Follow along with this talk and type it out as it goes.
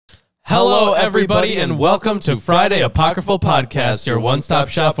Hello, everybody, and welcome to Friday Apocryphal Podcast, your one-stop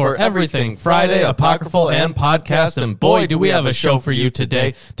shop for everything Friday Apocryphal and podcast. And boy, do we have a show for you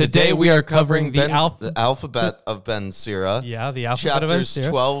today. Today we are covering the alphabet of Ben Sira. Yeah, the alphabet of Ben Sira.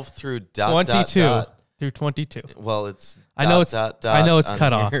 Chapters 12 through 22 through 22. Well, it's I know it's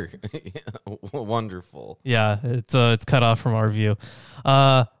cut off. Wonderful. Yeah, it's cut off from our view.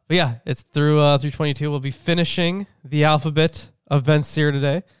 But yeah, it's through 22. We'll be finishing the alphabet of Ben Sira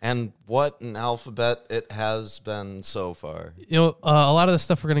today. And what an alphabet it has been so far. You know, a lot of the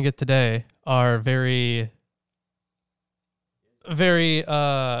stuff we're going to get today are very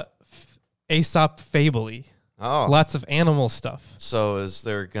Aesop fable-y. Oh. Lots of animal stuff. So is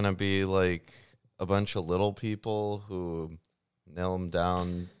there going to be like a bunch of little people who nail them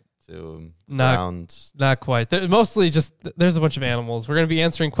down to ground? Not quite. Mostly just, there's a bunch of animals. We're going to be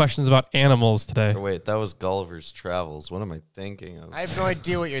answering questions about animals today. Or wait, that was Gulliver's Travels. What am I thinking of? I have no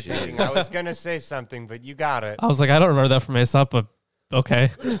idea what you're thinking. I was going to say something, but you got it. I was like, I don't remember that from Aesop, but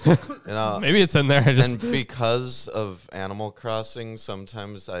okay. Maybe it's in there. And because of Animal Crossing,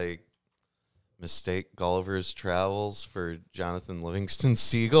 sometimes I mistake Gulliver's Travels for Jonathan Livingston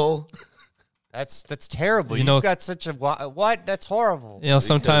Seagull. That's terrible. You've got such a what? That's horrible. You know,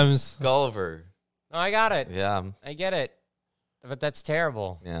 sometimes Gulliver. No, I got it. Yeah, I get it. But that's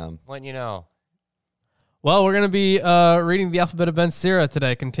terrible. Yeah. When you know. Well, we're going to be reading the alphabet of Ben Sira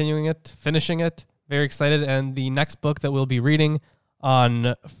today, continuing it, finishing it. Very excited. And the next book that we'll be reading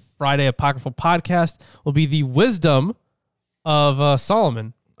on Friday Apocryphal Podcast will be the Wisdom of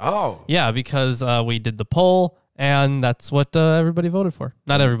Solomon. Oh. Yeah, because we did the poll. And that's what everybody voted for.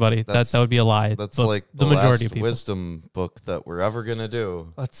 Not everybody. That would be a lie. That's like the majority of people. Wisdom book that we're ever gonna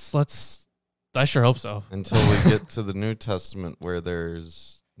do. Let's. I sure hope so. Until we get to the New Testament, where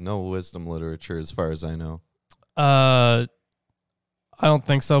there's no wisdom literature, as far as I know. I don't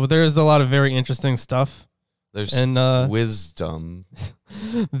think so. But there is a lot of very interesting stuff. There's wisdom.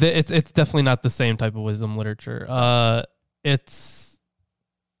 It's definitely not the same type of wisdom literature.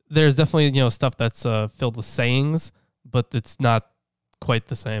 There's definitely, stuff that's filled with sayings, but it's not quite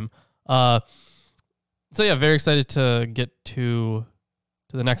the same. So yeah, very excited to get to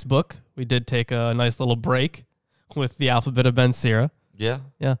the next book. We did take a nice little break with the alphabet of Ben Sira. Yeah.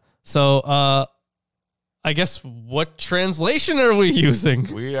 Yeah. So I guess what translation are we using?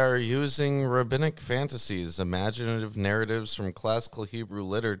 We are using Rabbinic Fantasies, imaginative narratives from classical Hebrew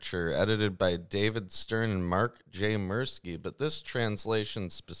literature, edited by David Stern and Mark J. Mirsky. But this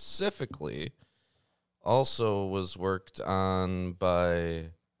translation specifically also was worked on by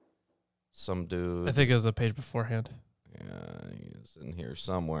some dude. I think it was a page beforehand. Yeah, he's in here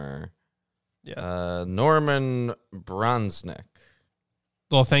somewhere. Yeah. Norman Bronsnick.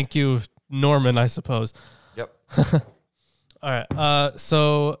 Well, thank you, Norman, I suppose. Yep. All right.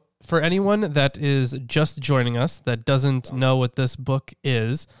 So for anyone that is just joining us that doesn't know what this book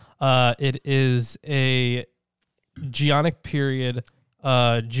is, it is a Geonic period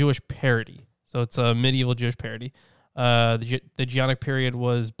Jewish parody. So it's a medieval Jewish parody. The Geonic period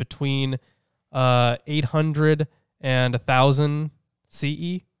was between 800 and 1000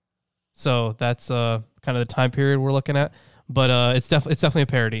 CE. So that's kind of the time period we're looking at. But it's definitely a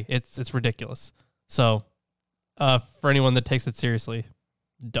parody. It's ridiculous. So for anyone that takes it seriously,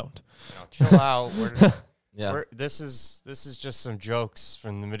 don't. No, chill out. Yeah. This is just some jokes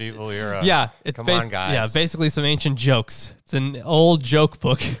from the medieval era. Yeah, Come on, guys. Yeah, basically some ancient jokes. It's an old joke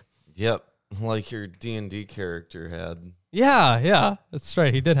book. Yep, like your D&D character had. Yeah, that's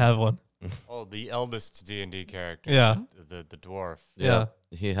right. He did have one. Oh, the eldest D&D character. Yeah. The dwarf. Yeah.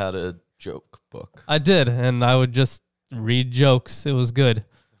 He had a joke book. I did, and I would just read jokes. It was good.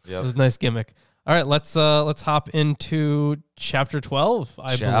 Yep. It was a nice gimmick. All right, let's hop into chapter 12,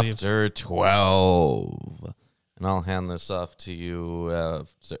 I believe. Chapter 12. And I'll hand this off to you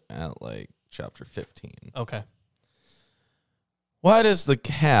at like chapter 15. Okay. Why does the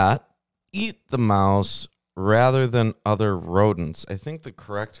cat eat the mouse rather than other rodents? I think the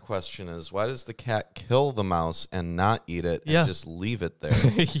correct question is, why does the cat kill the mouse and not eat it and just leave it there?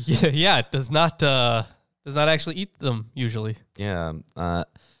 yeah, it does not actually eat them usually. Yeah.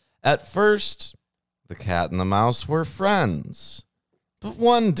 At first, the cat and the mouse were friends. But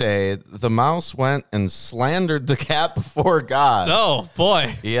one day, the mouse went and slandered the cat before God. Oh,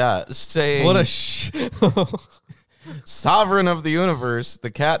 boy. Yeah, saying, What a Sovereign of the universe, the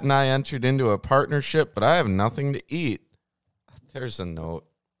cat and I entered into a partnership, but I have nothing to eat. There's a note.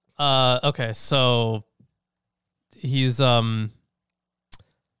 Okay, so he's so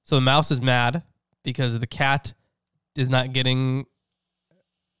the mouse is mad because the cat is not getting,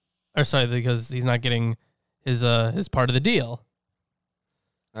 or sorry, because he's not getting his part of the deal.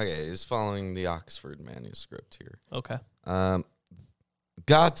 Okay, he's following the Oxford manuscript here. Okay.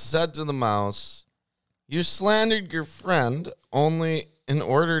 God said to the mouse, "You slandered your friend only in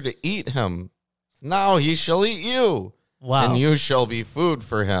order to eat him. Now he shall eat you. Wow. And you shall be food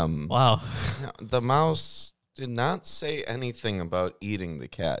for him." Wow. Now, the mouse did not say anything about eating the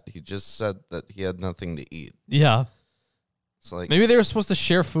cat. He just said that he had nothing to eat. Yeah. It's like, maybe they were supposed to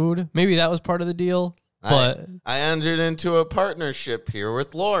share food. Maybe that was part of the deal. But I entered into a partnership here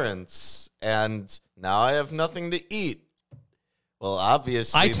with Lawrence, and now I have nothing to eat. Well,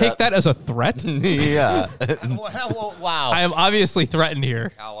 obviously, I take that as a threat. Yeah. Wow. I am obviously threatened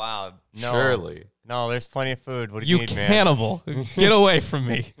here. Oh, wow. No. Surely. No, there's plenty of food. What do you need, man? Cannibal. Get away from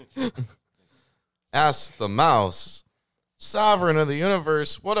me. Asked the mouse, "Sovereign of the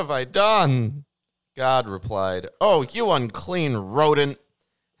universe, what have I done?" God replied, "Oh, you unclean rodent.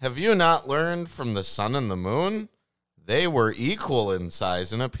 Have you not learned from the sun and the moon? They were equal in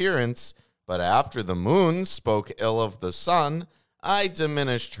size and appearance, but after the moon spoke ill of the sun, I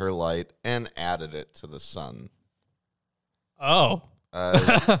diminished her light and added it to the sun." Oh.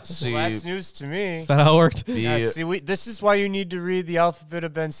 See, Well, that's news to me. Is that how it worked? This is why you need to read the alphabet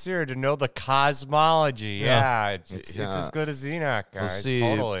of Ben Sira to know the cosmology. Yeah, it's as good as Enoch, guys.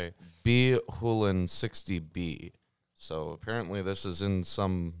 Totally. B. Hulin 60B. So apparently this is in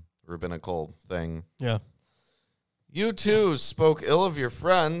some rabbinical thing. Yeah. "You too spoke ill of your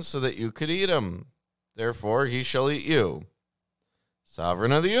friend so that you could eat him. Therefore he shall eat you."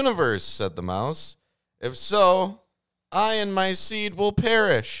 "Sovereign of the universe," said the mouse, "if so, I and my seed will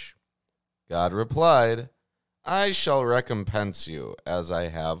perish." God replied, "I shall recompense you as I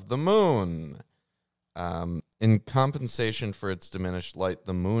have the moon." In compensation for its diminished light,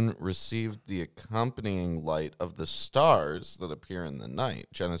 the moon received the accompanying light of the stars that appear in the night.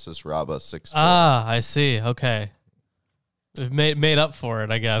 Genesis Rabbah 6. Ah, I see. Okay. They've made up for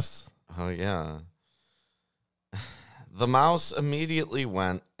it, I guess. Oh, yeah. The mouse immediately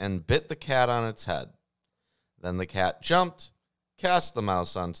went and bit the cat on its head. Then the cat jumped, cast the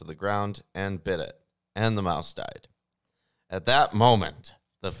mouse onto the ground, and bit it, and the mouse died. At that moment,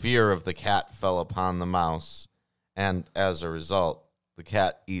 the fear of the cat fell upon the mouse, and as a result, the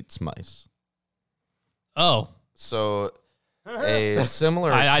cat eats mice. Oh. So a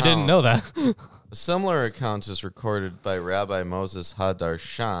similar I didn't know that. A similar account is recorded by Rabbi Moses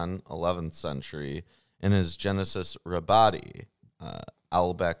HaDarshan, 11th century, in his Genesis Rabbati,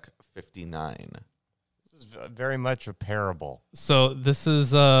 Albeck 59. This is very much a parable. So this is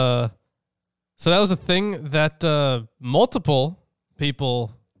so that was a thing that multiple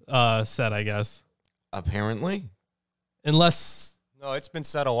people said, I guess. Apparently. Unless no, it's been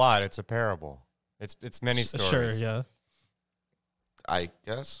said a lot. It's a parable. It's many stories. Sure, yeah. I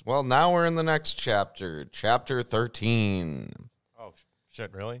guess. Well, now we're in the next chapter, chapter 13. Oh,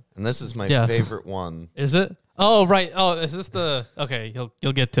 shit, really? And this is my favorite one. Is it? Oh, right. Oh, is this the... Okay,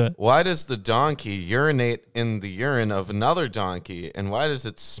 you'll get to it. Why does the donkey urinate in the urine of another donkey, and why does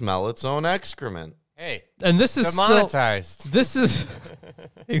it smell its own excrement? Hey, and this is demonetized. This is...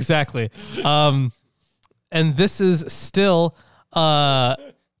 Exactly. And this is still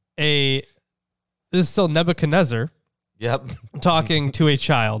This is still Nebuchadnezzar. Yep. Talking to a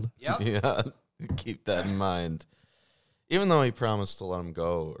child. Yep. Yeah. Keep that in mind. Even though he promised to let him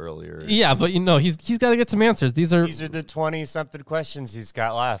go earlier. Yeah, but he's got to get some answers. These are the 20-something questions he's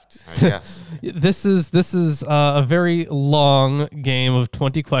got left. I guess. This is a very long game of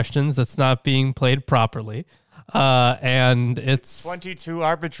 20 questions that's not being played properly. And it's 22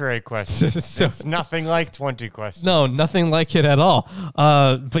 arbitrary questions. So, it's nothing like 20 questions. No, nothing like it at all.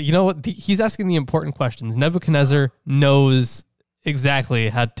 But you know what? He's asking the important questions. Nebuchadnezzar knows exactly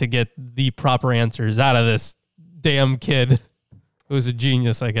how to get the proper answers out of this damn kid who's a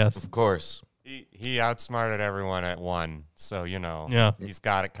genius, I guess. Of course. He outsmarted everyone at one, so yeah, he's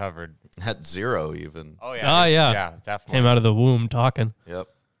got it covered. At 0 even. Oh yeah. Yeah, definitely. Came out of the womb talking. Yep.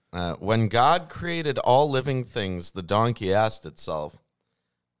 When God created all living things, the donkey asked itself,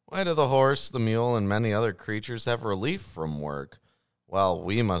 "Why do the horse, the mule, and many other creatures have relief from work, while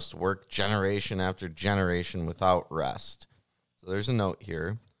we must work generation after generation without rest?" So there's a note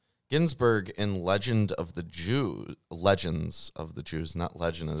here. Ginsburg in Legends of the Jews, not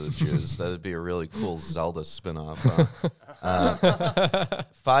Legend of the Jews. That would be a really cool Zelda spinoff.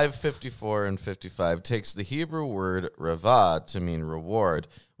 554 and 55 takes the Hebrew word ravad to mean reward,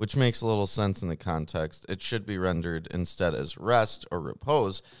 which makes a little sense in the context. It should be rendered instead as rest or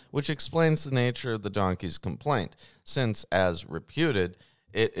repose, which explains the nature of the donkey's complaint, since, as reputed,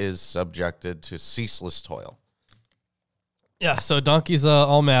 it is subjected to ceaseless toil. Yeah, so donkey's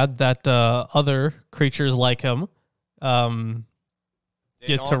all mad that other creatures like him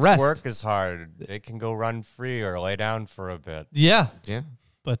get to rest. Work is hard. They can go run free or lay down for a bit. Yeah.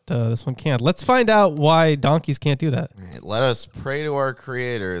 But this one can't. Let's find out why donkeys can't do that. Right, let us pray to our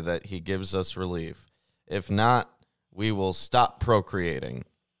Creator that he gives us relief. If not, we will stop procreating.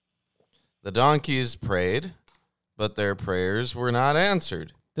 The donkeys prayed, but their prayers were not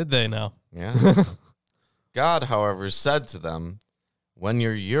answered. Did they now? Yeah. God, however, said to them, when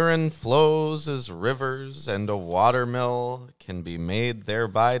your urine flows as rivers and a watermill can be made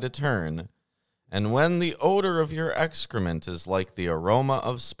thereby to turn, and when the odor of your excrement is like the aroma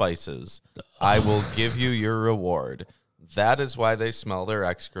of spices, I will give you your reward. That is why they smell their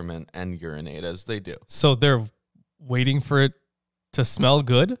excrement and urinate as they do. So they're waiting for it to smell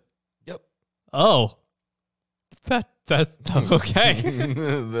good? Yep. Oh. That's okay.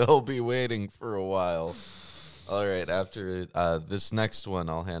 They'll be waiting for a while. All right, after this next one,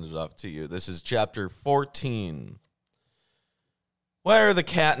 I'll hand it off to you. This is chapter 14. Why are the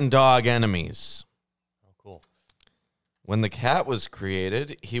cat and dog enemies? Oh, cool. When the cat was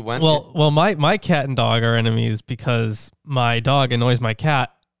created, he went... Well, my cat and dog are enemies because my dog annoys my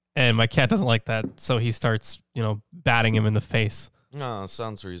cat, and my cat doesn't like that, so he starts, batting him in the face. Oh,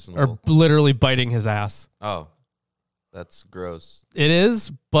 sounds reasonable. Or literally biting his ass. Oh, that's gross. It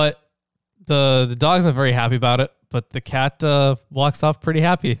is, but the dog's not very happy about it, but the cat walks off pretty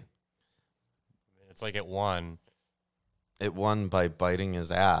happy. It's like it won. It won by biting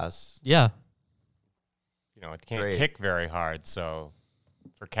his ass. Yeah. It can't kick very hard, so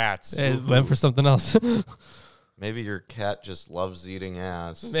for cats. It went for something else. Maybe your cat just loves eating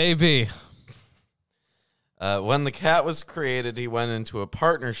ass. Maybe. When the cat was created, he went into a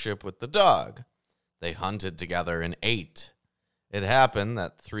partnership with the dog. They hunted together and ate. It happened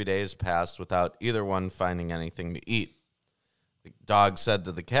that 3 days passed without either one finding anything to eat. The dog said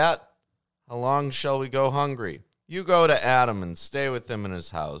to the cat, how long shall we go hungry? You go to Adam and stay with him in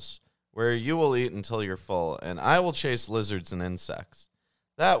his house, where you will eat until you're full, and I will chase lizards and insects.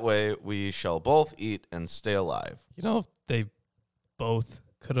 That way we shall both eat and stay alive. They both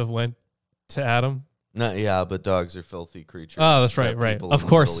could have went to Adam. No, yeah, but dogs are filthy creatures. Oh, that's right, right. Of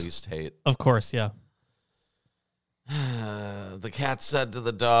course. Middle East hate. Of course, yeah. The cat said to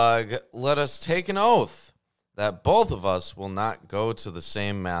the dog, let us take an oath that both of us will not go to the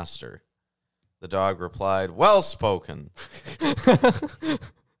same master. The dog replied, well spoken.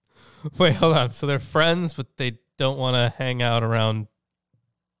 Wait, hold on. So they're friends, but they don't want to hang out around.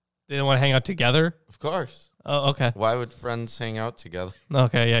 They don't want to hang out together? Of course. Oh, okay. Why would friends hang out together?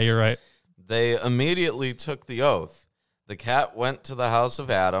 Okay, yeah, you're right. They immediately took the oath. The cat went to the house of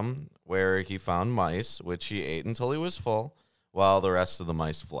Adam, where he found mice, which he ate until he was full, while the rest of the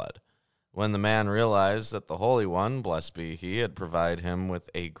mice fled. When the man realized that the Holy One, blessed be he, had provided him with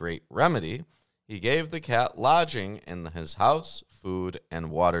a great remedy, he gave the cat lodging in his house, food,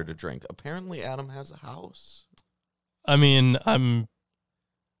 and water to drink. Apparently, Adam has a house. I mean, I'm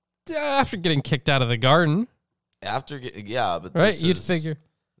after getting kicked out of the garden. But right, you'd figure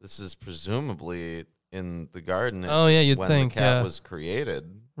this is presumably in the garden. Oh yeah, you'd when think the cat was created.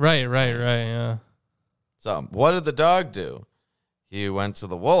 Right, yeah. So, what did the dog do? He went to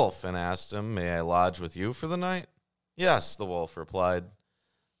the wolf and asked him, may I lodge with you for the night? Yes, the wolf replied.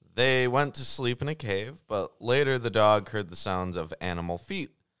 They went to sleep in a cave, but later the dog heard the sounds of animal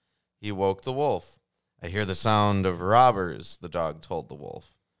feet. He woke the wolf. I hear the sound of robbers, the dog told the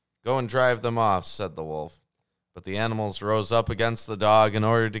wolf. Go and drive them off, said the wolf. But the animals rose up against the dog in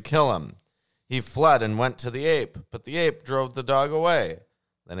order to kill him. He fled and went to the ape, but the ape drove the dog away.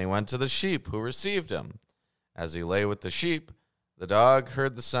 Then he went to the sheep, who received him. As he lay with the sheep, the dog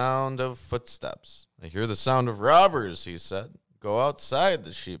heard the sound of footsteps. I hear the sound of robbers, he said. Go outside,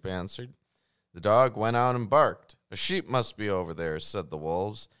 the sheep answered. The dog went out and barked. A sheep must be over there, said the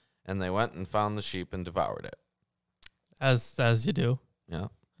wolves, and they went and found the sheep and devoured it. As you do. Yeah.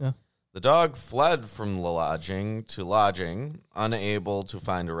 Yeah. The dog fled from lodging to lodging, unable to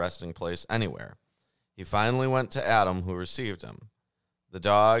find a resting place anywhere. He finally went to Adam, who received him. The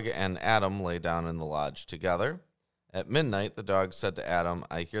dog and Adam lay down in the lodge together. At midnight, the dog said to Adam,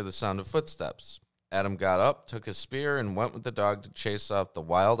 I hear the sound of footsteps. Adam got up, took his spear, and went with the dog to chase off the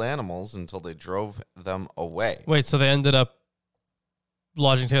wild animals until they drove them away. Wait, so they ended up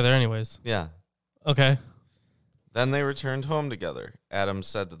lodging together anyways? Yeah. Okay. Then they returned home together. Adam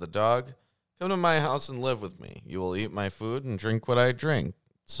said to the dog, come to my house and live with me. You will eat my food and drink what I drink.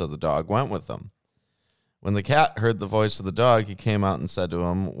 So the dog went with them. When the cat heard the voice of the dog, he came out and said to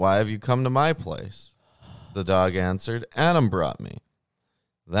him, why have you come to my place? The dog answered, Adam brought me.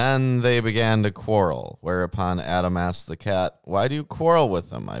 Then they began to quarrel, whereupon Adam asked the cat, why do you quarrel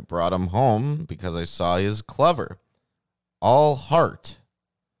with him? I brought him home because I saw he is clever. All heart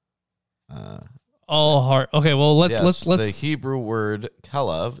All heart. Okay, well let's the Hebrew word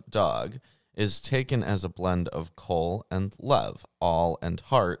kelev, dog, is taken as a blend of kol and lev, all and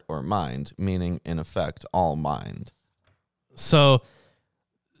heart or mind, meaning in effect all mind. So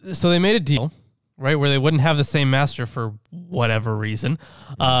they made a deal, right, where they wouldn't have the same master for whatever reason,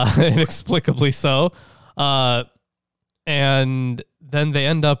 inexplicably so, and then they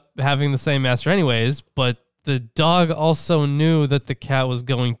end up having the same master anyways. But the dog also knew that the cat was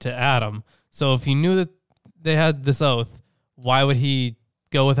going to Adam. So if he knew that they had this oath, why would he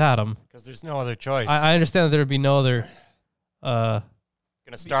go with Adam? Because there's no other choice. I understand that there would be no other. Gonna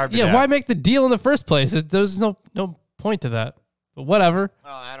starve to yeah, death. why make the deal in the first place? There's no point to that. But whatever.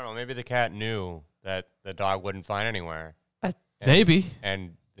 Well, I don't know. Maybe the cat knew that the dog wouldn't find anywhere. Maybe.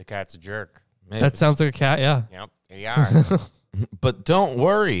 And the cat's a jerk. Maybe. That sounds like a cat, yeah. Yep, here you are. But don't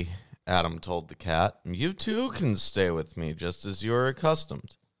worry, Adam told the cat. You too can stay with me just as you are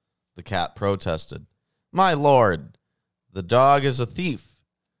accustomed. The cat protested. My lord, the dog is a thief.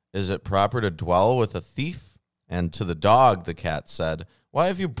 Is it proper to dwell with a thief? And to the dog, the cat said, why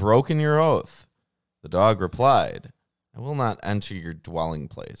have you broken your oath? The dog replied, I will not enter your dwelling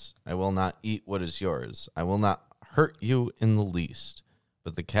place. I will not eat what is yours. I will not hurt you in the least.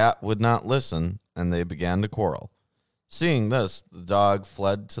 But the cat would not listen, and they began to quarrel. Seeing this, the dog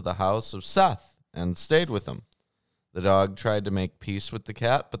fled to the house of Seth and stayed with him. The dog tried to make peace with the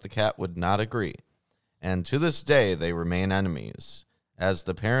cat, but the cat would not agree. And to this day they remain enemies. As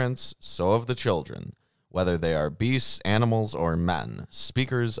the parents, so have the children, whether they are beasts, animals, or men.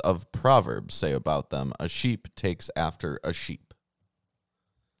 Speakers of proverbs say about them, a sheep takes after a sheep.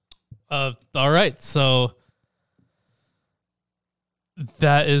 All right, so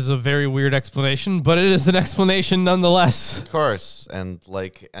that is a very weird explanation, but it is an explanation nonetheless. Of course, and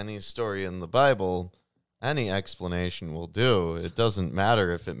like any story in the Bible, any explanation will do. It doesn't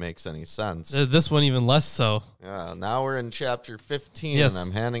matter if it makes any sense. This one even less so. Yeah, now we're in chapter 15, Yes. and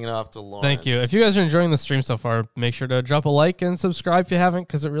I'm handing it off to Lawrence. Thank you. If you guys are enjoying the stream so far, make sure to drop a like and subscribe if you haven't,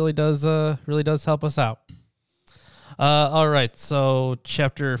 because it really does help us out. All right, so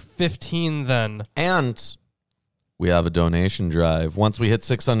chapter 15 then. And we have a donation drive. Once we hit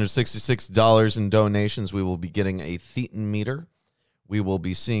 $666 in donations, we will be getting a Thetan meter. We will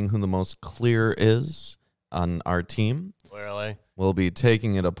be seeing who the most clear is on our team. Clearly. We'll be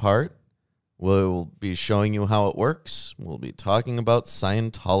taking it apart. We'll be showing you how it works. We'll be talking about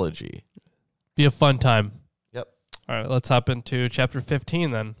Scientology. Be a fun time. Yep. All right, let's hop into chapter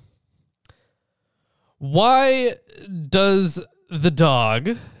 15 then. Why does the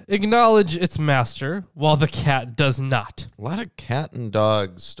dog acknowledge its master while the cat does not? A lot of cat and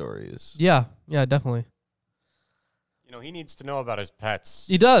dog stories. Yeah, definitely. You know, he needs to know about his pets.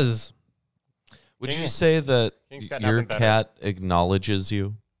 He does. Would King- you say that King's got your nothing better. cat acknowledges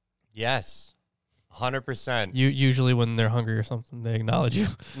you? Yes. 100%. Usually when they're hungry or something, they acknowledge you.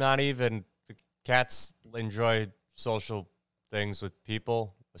 Not even. The cats enjoy social things with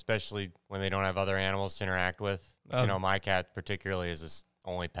people, especially when they don't have other animals to interact with. You know, my cat particularly is the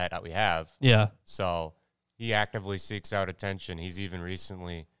only pet that we have. Yeah. So he actively seeks out attention. He's even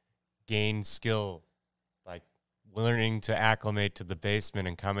recently gained skill, like learning to acclimate to the basement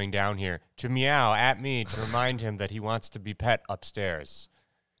and coming down here to meow at me to remind him that he wants to be pet upstairs.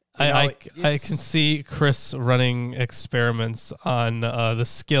 I can see Chris running experiments on the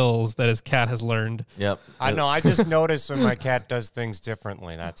skills that his cat has learned. Yep. I know. I just notice when my cat does things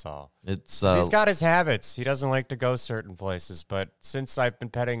differently. That's all. It's He's got his habits. He doesn't like to go certain places. But since I've been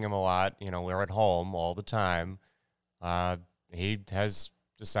petting him a lot, you know, we're at home all the time. He has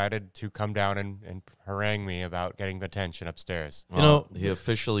decided to come down and harangue me about getting attention upstairs. well, You know, he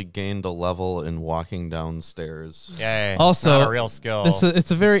officially gained a level in walking downstairs. Yay. Also, not a real skill.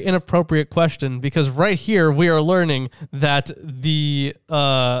 It's a very inappropriate question because right here we are learning that the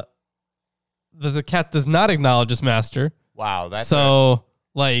cat does not acknowledge his master. Wow, that's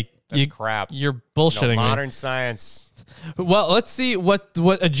That's crap. You're bullshitting me. Modern science. Well, let's see what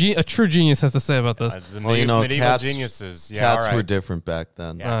a true genius has to say about this. The Well, you know, medieval cats- geniuses. Yeah, Cats all right. were different back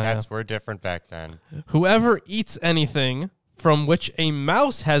then. Yeah, cats were different back then. Whoever eats anything from which a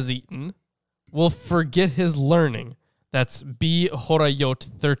mouse has eaten will forget his learning. That's B. Horayot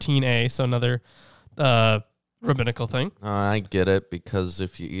 13a, so another rabbinical thing. I get it, because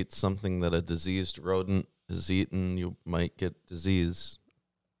if you eat something that a diseased rodent has eaten, you might get disease.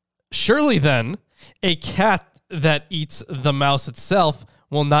 Surely then, a cat that eats the mouse itself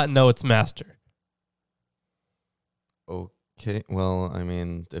will not know its master. Okay, well, I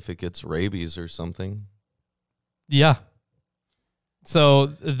mean, if it gets rabies or something. Yeah.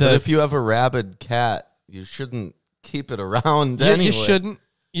 So But if you have a rabid cat, you shouldn't keep it around anyway.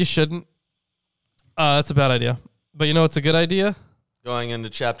 You shouldn't. That's a bad idea. But you know what's a good idea? Going into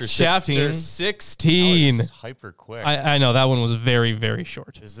chapter 16. Chapter 16. That was hyper quick. I know that one was very, very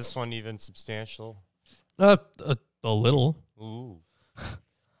short. Is this one even substantial? A little. Ooh.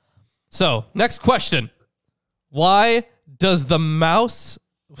 So, next question. Why does the mouth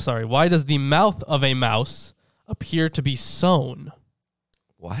of a mouse appear to be sewn?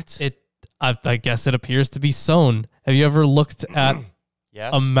 What? I guess it appears to be sewn. Have you ever looked at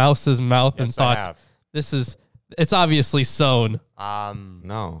Yes. a mouse's mouth and Yes, I thought, have. it's obviously sewn?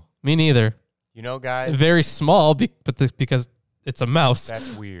 No. Me neither. You know, guys. Very small, because it's a mouse.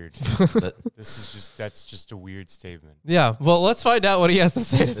 That's weird. That's just a weird statement. Yeah. Well, let's find out what he has to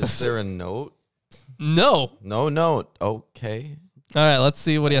say to Is this. there a note? No. No note. Okay. All right. Let's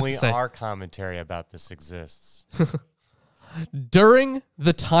see what he has Only to say. our commentary about this exists. During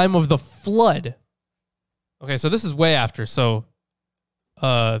the time of the flood. Okay, so this is way after. So,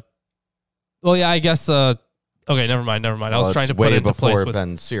 well, yeah, I guess. Okay, never mind. I was trying to put it into place before with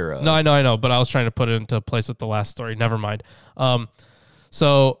Ben Sira. No, I know, but I was trying to put it into place with the last story. Never mind.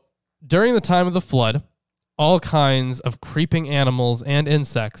 So during the time of the flood, all kinds of creeping animals and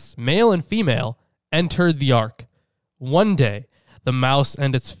insects, male and female, entered the ark. One day, the mouse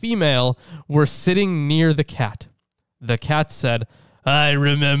and its female were sitting near the cat. The cat said, "I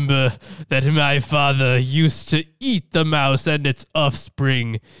remember that my father used to eat the mouse and its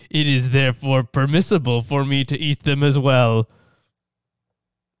offspring. It is therefore permissible for me to eat them as well."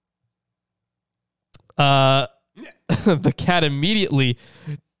 The cat immediately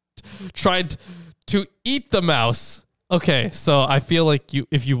tried to eat the mouse. Okay, so I feel like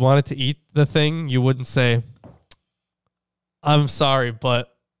if you wanted to eat the thing, you wouldn't say, "I'm sorry,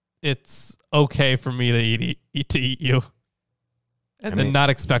 but it's okay for me to eat you," and then not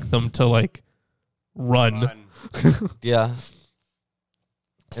expect them to like run. Yeah.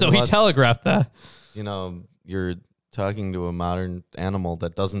 So Unless, he telegraphed that. You know, you're talking to a modern animal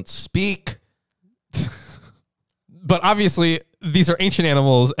that doesn't speak. But obviously, these are ancient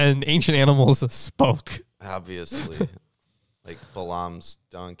animals, and ancient animals spoke. Obviously. Like Balaam's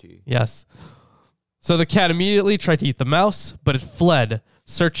donkey. Yes. So the cat immediately tried to eat the mouse, but it fled,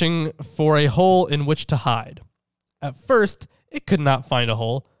 searching for a hole in which to hide. At first, it could not find a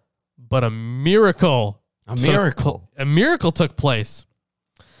hole, but a miracle took place.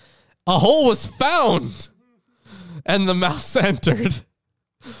 A hole was found, and the mouse entered.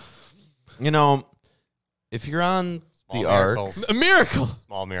 You know, if you're on Small the miracles. ark, A miracle.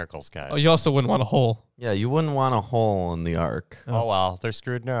 Small miracles, guys. Oh, you also wouldn't want a hole. yeah, you wouldn't want a hole in the ark. Oh, well, they're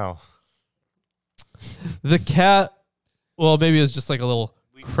screwed now. The cat, well, maybe it was just like a little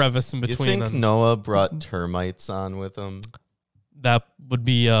crevice in You between think them. Noah brought termites on with him? That would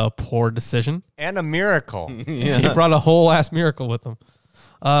be a poor decision. And a miracle. He brought a whole ass miracle with him.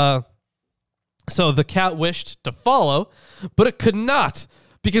 So the cat wished to follow, but it could not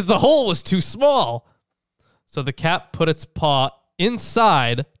because the hole was too small. So the cat put its paw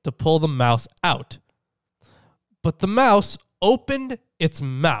inside to pull the mouse out. But the mouse opened its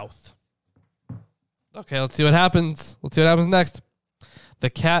mouth. Okay, let's see what happens. Let's see what happens next. The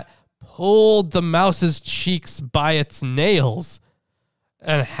cat pulled the mouse's cheeks by its nails,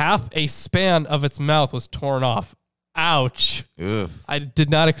 and half a span of its mouth was torn off. Ouch. Oof. I did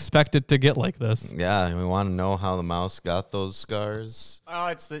not expect it to get like this. Yeah, we want to know how the mouse got those scars.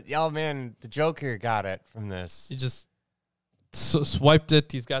 Oh, the Joker got it from this. He just swiped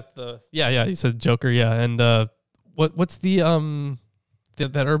it. He's got the you said Joker, yeah. And what's the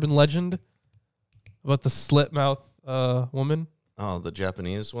that urban legend about the slit mouth woman? Oh, the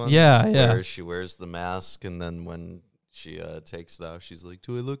Japanese one? Yeah. Where she wears the mask, and then when she takes it off, she's like,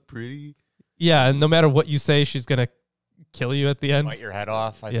 "Do I look pretty?" Yeah, and no matter what you say, she's gonna kill you at the end. Bite your head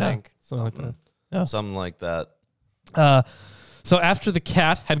off, I think. Something like that. Yeah. Something like that. So after the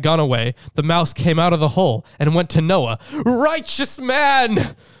cat had gone away, the mouse came out of the hole and went to Noah. "Righteous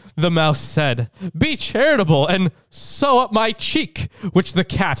man," the mouse said, "be charitable and sew up my cheek, which the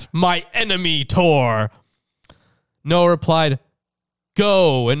cat, my enemy, tore." Noah replied,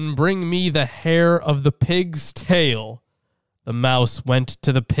 "Go and bring me the hair of the pig's tail." The mouse went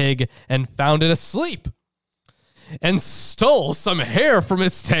to the pig and found it asleep and stole some hair from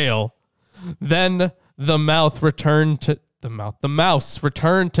its tail. Then the mouse returned to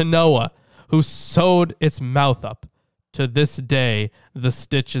Noah, who sewed its mouth up. To this day, the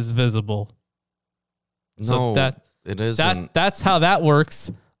stitch is visible. No, it isn't. That's how that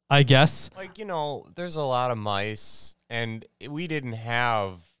works, I guess. Like, there's a lot of mice, and we didn't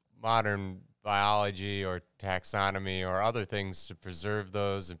have modern biology or taxonomy or other things to preserve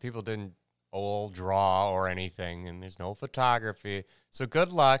those, and people didn't old draw or anything, and there's no photography. So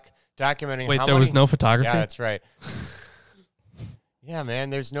good luck documenting. Wait, how there many... was no photography? Yeah, that's right. Yeah, man,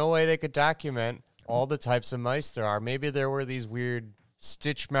 there's no way they could document all the types of mice there are. Maybe there were these weird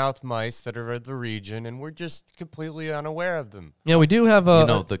stitch mouth mice that are in the region, and we're just completely unaware of them. Yeah, we do have a...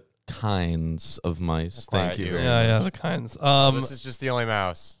 the kinds of mice. Thank you. Yeah, the kinds. This is just the only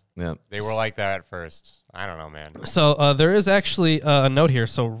mouse. Yeah. They were like that at first. I don't know, man. So there is actually a note here.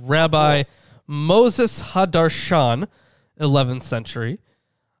 So Rabbi Moses Hadarshan, 11th century.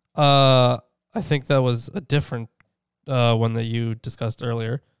 I think that was a different one that you discussed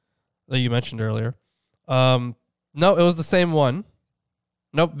earlier, that you mentioned earlier. No, it was the same one.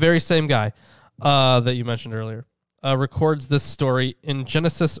 Nope, very same guy that you mentioned earlier. Records this story in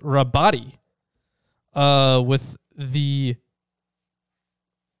Genesis Rabbati with the...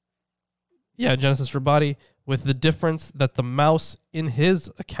 Yeah, Genesis Rabbati, with the difference that the mouse in his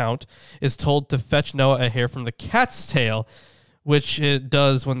account is told to fetch Noah a hair from the cat's tail, which it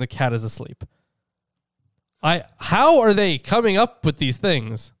does when the cat is asleep. How are they coming up with these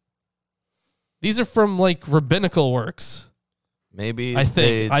things? These are from like rabbinical works. Maybe I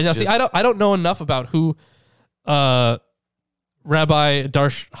think. I don't know enough about who Rabbi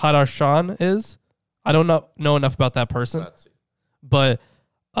Hadarshan is. I don't know enough about that person. But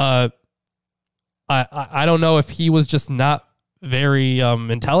I don't know if he was just not very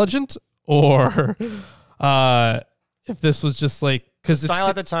intelligent, or if this was just like, because Style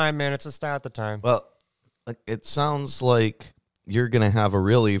at the time, man. It's a style at the time. Well, it sounds like you're gonna have a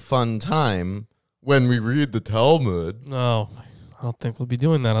really fun time when we read the Talmud. No, I don't think we'll be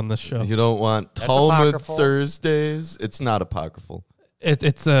doing that on this show. You don't want That's Talmud apocryphal. Thursdays. It's not apocryphal.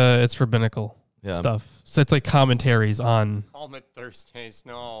 It's rabbinical stuff. So it's like commentaries on. Talmud Thursdays,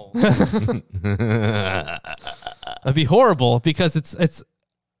 no. That'd be horrible because it's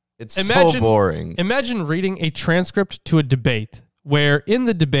so boring. Imagine reading a transcript to a debate where in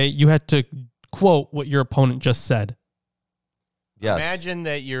the debate you had to quote what your opponent just said. Yes. Imagine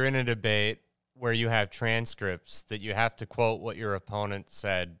that you're in a debate where you have transcripts that you have to quote what your opponent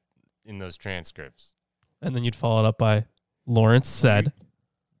said in those transcripts. And then you'd follow it up by Lawrence said.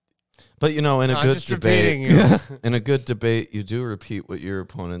 But in a I'm good just debate, repeating in a good debate, you do repeat what your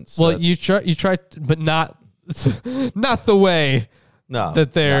opponent said. Well, you try, but not the way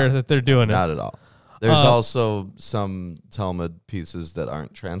that they're doing it. Not at all. There's also some Talmud pieces that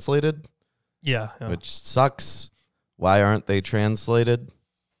aren't translated. Yeah. Which sucks. Why aren't they translated?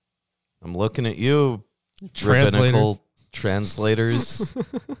 I'm looking at you, rabbinical translators.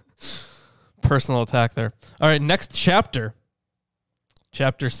 Personal attack there. All right, next chapter.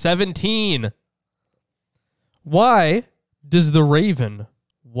 Chapter 17. Why does the raven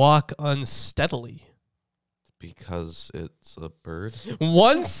walk unsteadily? Because it's a bird.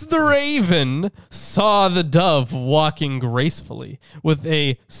 Once the raven saw the dove walking gracefully with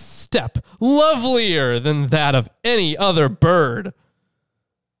a step lovelier than that of any other bird.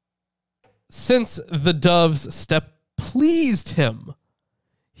 Since the dove's step pleased him,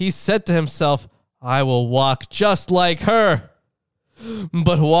 he said to himself, I will walk just like her.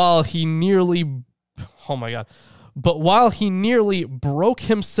 But while he nearly broke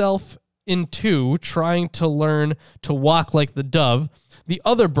himself in two trying to learn to walk like the dove, the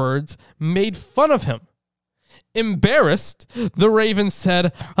other birds made fun of him. Embarrassed, the raven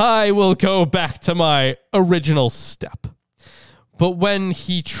said, I will go back to my original step. But when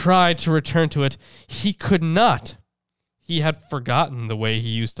he tried to return to it, he could not. He had forgotten the way he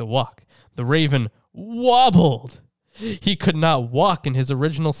used to walk. The raven wobbled. He could not walk in his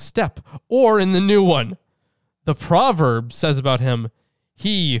original step or in the new one. The proverb says about him,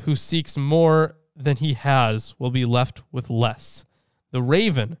 he who seeks more than he has will be left with less. The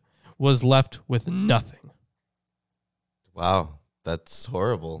raven was left with nothing. Wow, that's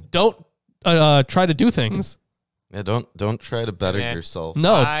horrible. Don't try to do things. Yeah, don't try to better yourself.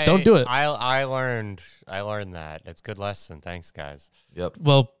 No, don't do it. I learned that. It's a good lesson. Thanks, guys. Yep.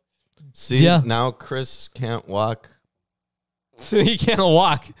 Well, see, now Chris can't walk. He can't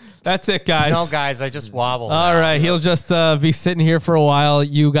walk. That's it, guys. No, guys, I just wobbled. All right, he'll just be sitting here for a while.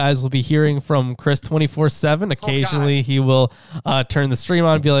 You guys will be hearing from Chris 24/7. Occasionally, he will turn the stream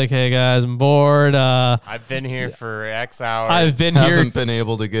on and be like, "Hey guys, I'm bored. I've been here for X hours. I've been here. Haven't been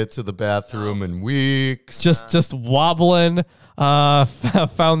able to get to the bathroom in weeks. Just wobbling.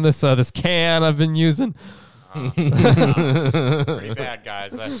 Found this can I've been using. Pretty bad,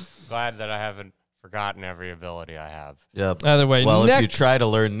 guys. I'm glad that I haven't forgotten every ability I have. Yep. Either way, well, next. if you try to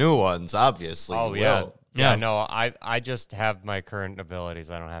learn new ones, obviously you will. Yeah, no, I just have my current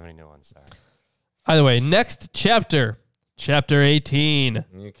abilities. I don't have any new ones. Sorry. Either way, next chapter Chapter 18.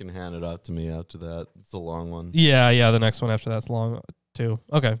 You can hand it off to me after that. It's a long one. Yeah, the next one after that's long too.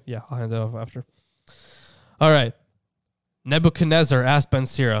 Okay, yeah, I'll hand it off after. All right. Nebuchadnezzar asked Ben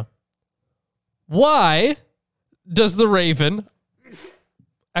Sira, why does the raven...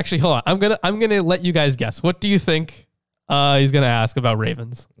 Actually, hold on. I'm gonna let you guys guess. What do you think he's gonna ask about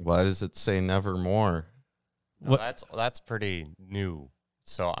ravens? Why does it say nevermore? No, that's pretty new.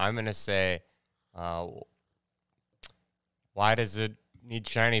 So I'm gonna say, why does it need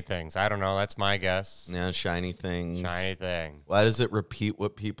shiny things? I don't know. That's my guess. Yeah, shiny things. Shiny thing. Why does it repeat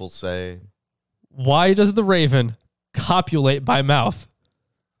what people say? Why does the raven copulate by mouth?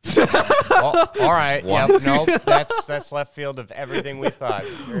 Oh, all right. What? Yep. Nope. That's left field of everything we thought.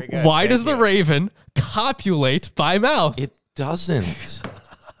 Very good. Why Thank does the you. raven copulate by mouth? It doesn't.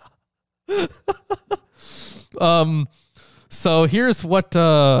 So here's what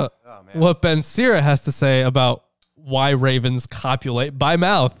man. Ben Sira has to say about why ravens copulate by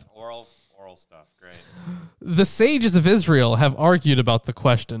mouth. Oral stuff. Great. The sages of Israel have argued about the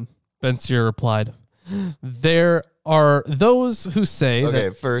question, Ben Sira replied. There are those who say Okay,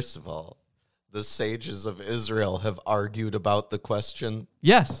 that... first of all, the sages of Israel have argued about the question.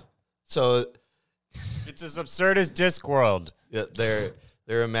 Yes. So It's as absurd as Discworld. yeah,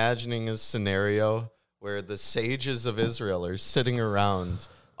 they're imagining a scenario where the sages of Israel are sitting around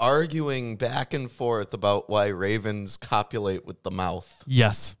arguing back and forth about why ravens copulate with the mouth.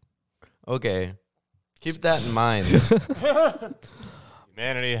 Yes. Okay. Keep that in mind.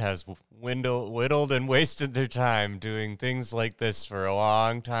 Humanity has whittled and wasted their time doing things like this for a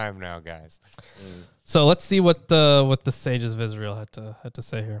long time now, guys. So let's see what the sages of Israel had to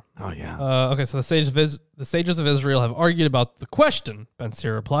say here. Oh yeah. Okay, so the sages of Israel have argued about the question, Ben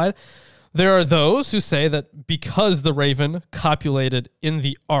Sira replied. There are those who say that because the raven copulated in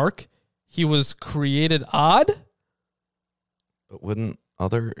the ark, he was created odd. But wouldn't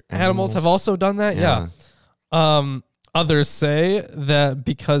other Animals have also done that? Yeah. Others say that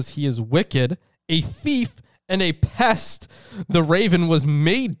because he is wicked, a thief, and a pest, the raven was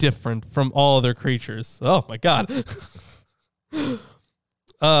made different from all other creatures. Oh my God.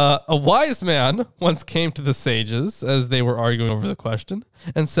 A wise man once came to the sages as they were arguing over the question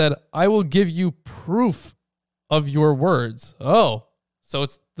and said, I will give you proof of your words. Oh, so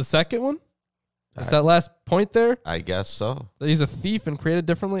it's the second one? Is that last point there? I guess so. That he's a thief and created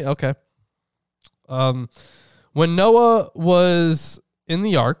differently? Okay. When Noah was in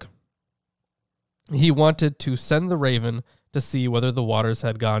the ark, he wanted to send the raven to see whether the waters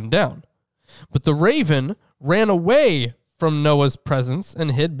had gone down. But the raven ran away from Noah's presence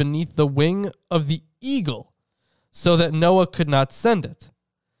and hid beneath the wing of the eagle so that Noah could not send it.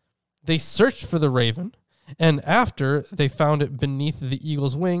 They searched for the raven, and after they found it beneath the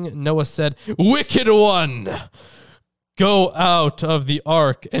eagle's wing, Noah said, Wicked one, go out of the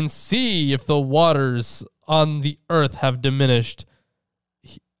ark and see if the waters on the earth have diminished.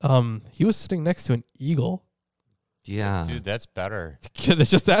 He was sitting next to an eagle. Yeah. Dude, that's better. Could have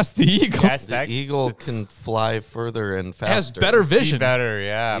just asked the eagle. Yes, The eagle can fly further and It has faster. better see vision. better, by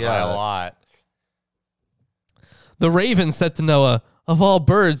Yeah. a lot. The raven said to Noah, Of all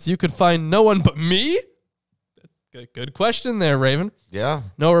birds, you could find no one but me? Good question there, Raven. Yeah.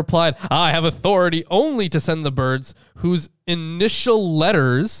 Noah replied, I have authority only to send the birds whose initial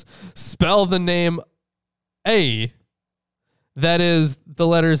letters spell the name A. That is the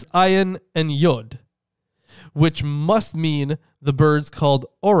letters Ayin and Yod, which must mean the birds called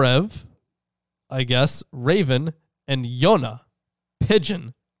Orev, I guess, raven, and Yonah,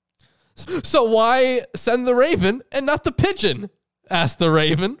 pigeon. So why send the raven and not the pigeon? Asked the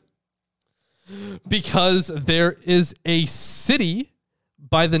raven. Because there is a city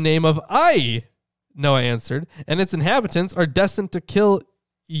by the name of Ai, Noah answered, and its inhabitants are destined to kill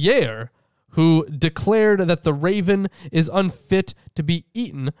Yair, who declared that the raven is unfit to be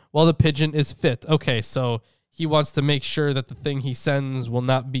eaten while the pigeon is fit. Okay, so he wants to make sure that the thing he sends will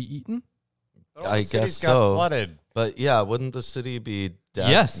not be eaten? Oh, I the guess city's got so. flooded. But yeah, wouldn't the city be dead?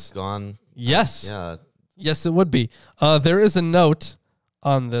 Yes. Gone? Yes. Yeah. Yes, it would be. There is a note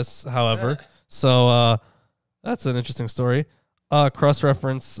on this, however. So that's an interesting story.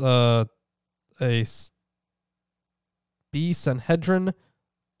 Cross-reference B Sanhedrin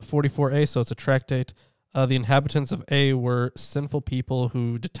 44a, so it's a tractate. The inhabitants of A were sinful people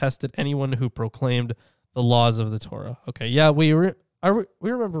who detested anyone who proclaimed the laws of the Torah. Okay, yeah, we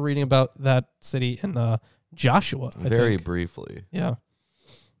remember reading about that city in Joshua. I Very think. briefly. Yeah.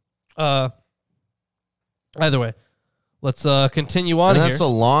 Either way, let's continue on And here. that's a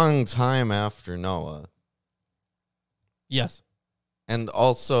long time after Noah. Yes. And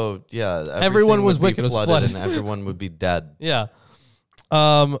also, yeah, Everyone was would be wicked. It was flooded, flooded. and everyone would be dead. Yeah.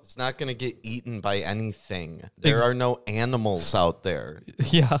 It's not going to get eaten by anything. There are no animals out there.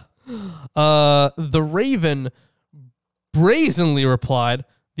 Yeah. The Raven brazenly replied,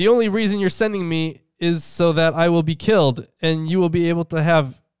 "The only reason you're sending me is so that I will be killed and you will be able to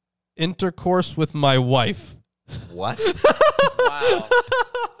have intercourse with my wife." What? Wow.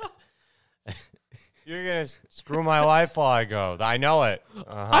 You're going to screw my wife while I go. I know it.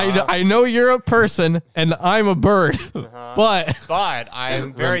 I know you're a person and I'm a bird, but I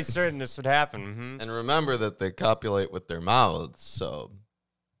am very certain this would happen. And remember that they copulate with their mouths, so...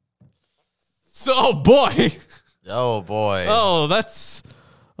 oh boy. Oh, boy. Oh, that's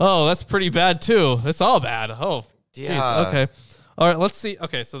pretty bad too. It's all bad. Oh, Yeah. geez. Okay. All right, let's see.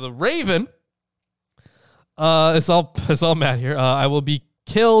 Okay, so the Raven is all mad here. I will be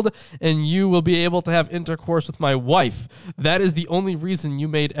killed and you will be able to have intercourse with my wife. That is the only reason you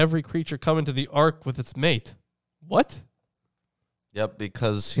made every creature come into the ark with its mate. What? Yep,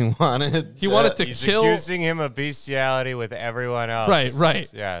 because he wanted to He's kill. accusing him of bestiality with everyone else. Right.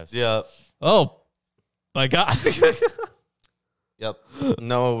 Yes. Yep. Oh, my God. Yep.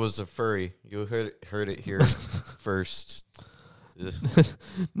 Noah was a furry. You heard it here first.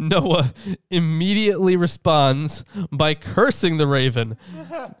 Noah immediately responds by cursing the Raven.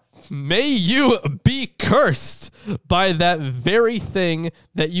 "May you be cursed by that very thing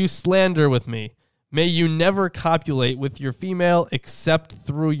that you slander with me. May you never copulate with your female except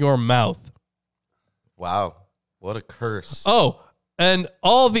through your mouth." Wow. What a curse. Oh, and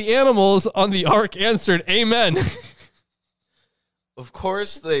all the animals on the ark answered, "Amen." Of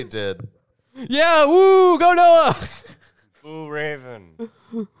course they did. Yeah, woo, go Noah. Ooh, Raven.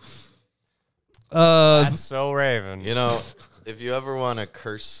 Uh, That's so Raven. You know, if you ever want to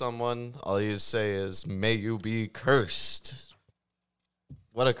curse someone, all you say is, "May you be cursed."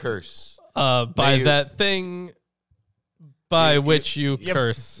 What a curse. by you- that thing by You- which you Yeah,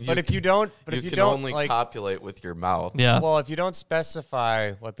 curse. But if you don't, you can only copulate with your mouth. Yeah. well, if you don't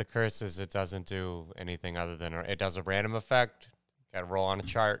specify what the curse is, it doesn't do anything other than it does a random effect. Got to roll on a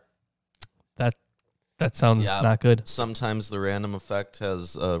chart. That sounds Yeah. not good. Sometimes the random effect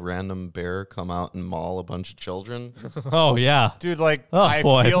has a random bear come out and maul a bunch of children. Oh, yeah. Dude, like, Oh, I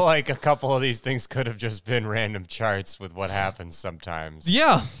boy. feel like a couple of these things could have just been random charts with what happens sometimes.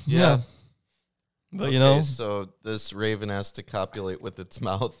 Yeah. Yeah. But, Okay, you know. so this raven has to copulate with its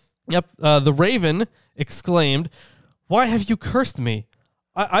mouth. Yep. The Raven exclaimed, "Why have you cursed me?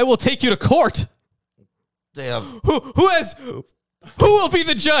 I will take you to court. They have Who will be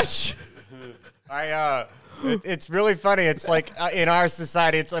the judge?" It's really funny. It's like in our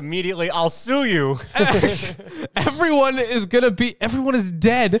society, it's immediately, I'll sue you. Everyone is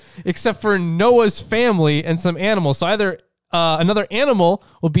dead except for Noah's family and some animals. So either another animal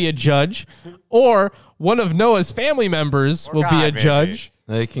will be a judge, or one of Noah's family members will be God, a maybe. judge,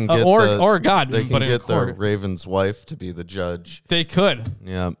 they can get or God. They can but in get the court. raven's wife to be the judge. They could.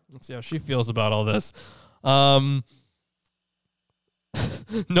 Yeah. Let's see how she feels about all this.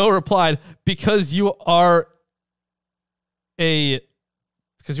 Noah replied, because you are a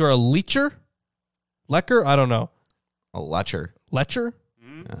lecher? Lecker? I don't know. A lecher. Lecher?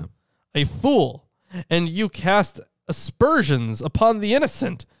 Yeah. A fool, and you cast aspersions upon the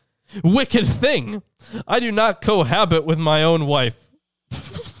innocent. Wicked thing. I do not cohabit with my own wife.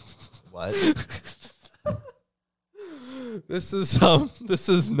 What? This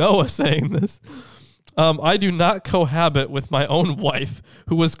is Noah saying this. I do not cohabit with my own wife,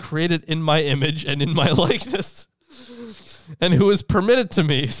 who was created in my image and in my likeness, and who is permitted to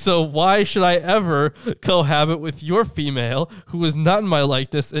me. So why should I ever cohabit with your female, who is not in my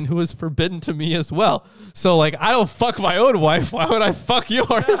likeness and who is forbidden to me as well? So, like, I don't fuck my own wife. Why would I fuck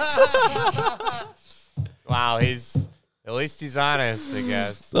yours? Wow, at least he's honest, I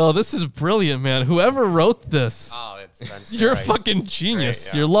guess. Oh, this is brilliant, man. Whoever wrote this, Oh, it's Spencer. you're a Rice. fucking genius.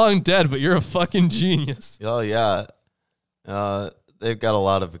 Great, yeah. You're long dead, but you're a fucking genius. Oh, yeah. They've got a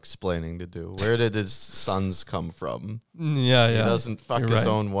lot of explaining to do. Where did his sons come from? Yeah, He yeah. doesn't fuck You're his right.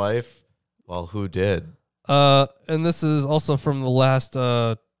 own wife? Well, who did? And this is also from the last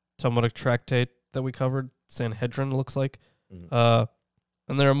Talmudic tractate that we covered, Sanhedrin, looks like. Mhm.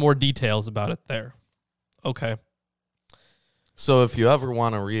 And there are more details about it there. Okay. So if you ever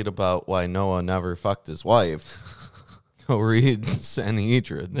want to read about why Noah never fucked his wife, go read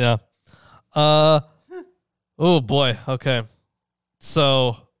Sanhedrin. Yeah. Oh boy. Okay.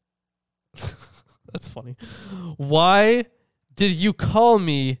 So that's funny. Why did you call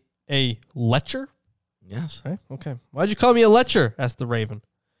me a lecher? Yes. Right? Okay. Why'd you call me a lecher? Asked the Raven.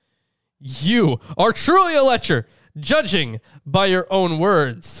 You are truly a lecher. judging by your own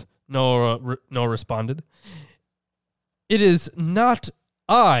words, Noah responded. It is not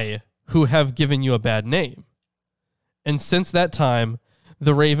I who have given you a bad name. And since that time,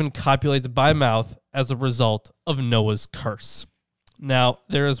 the raven copulates by mouth as a result of Noah's curse. Now,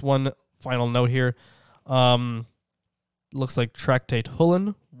 there is one final note here. Looks like Tractate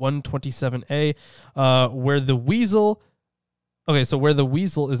Hullen, 127a, where the weasel... Okay, so where the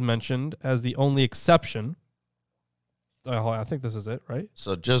weasel is mentioned as the only exception... I think this is it, right?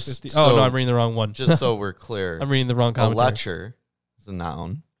 So just... no, I'm reading the wrong one. Just so we're clear. I'm reading the wrong A commentary. lecher is a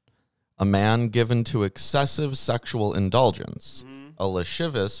noun. A man given to excessive sexual indulgence. A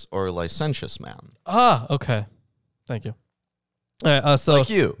lascivious or licentious man. Ah, okay. Thank you. All right, so Like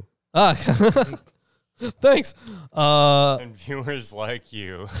you. Thanks. And viewers like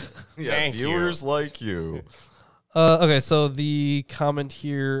you. Yeah, Thank viewers you. like you. Okay, so the comment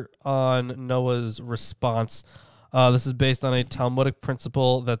here on Noah's response, this is based on a Talmudic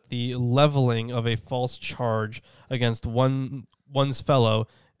principle that the leveling of a false charge against one's fellow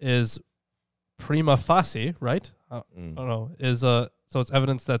is prima facie, right? I don't know. So it's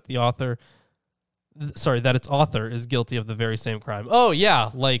evidence that the author, that its author is guilty of the very same crime. Oh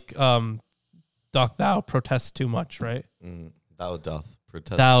yeah, like doth thou protest too much, right? Thou doth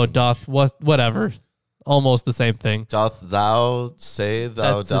protest. Thou too doth whatever. Almost the same thing. Doth thou say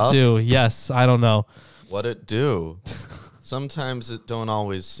thou That's doth? a do. Yes, I don't know. What it do? Sometimes it don't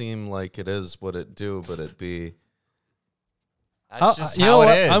always seem like it is what it do, but it be. That's just you know how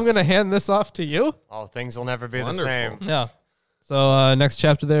what? it is. I'm gonna hand this off to you. Oh, things will never be Wonderful. the same. Yeah. So next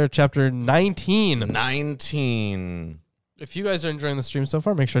chapter there, chapter 19. 19. If you guys are enjoying the stream so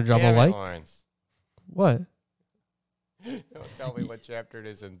far, make sure to drop Damn a it, like. Lawrence. What? Don't tell me what chapter it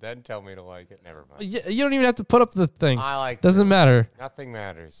is and then tell me to like it. Never mind. You don't even have to put up the thing. I like Doesn't to. matter. Nothing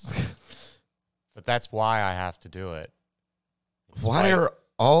matters. But that's why I have to do it. It's Why right. are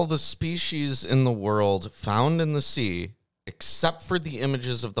all the species in the world found in the sea except for the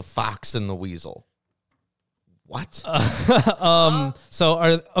images of the fox and the weasel? What? So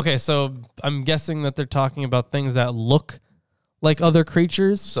I'm guessing that they're talking about things that look like other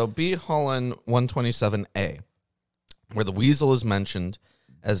creatures. So B. Holland 127a, where the weasel is mentioned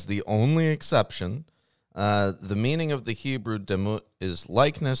as the only exception. The meaning of the Hebrew demut is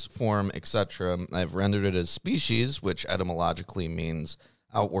likeness, form, etc. I've rendered it as species, which etymologically means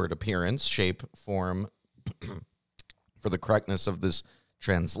outward appearance, shape, form. For the correctness of this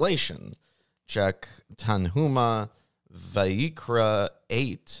translation, check Tanhuma Vayikra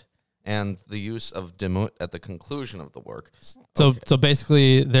 8 and the use of demut at the conclusion of the work. So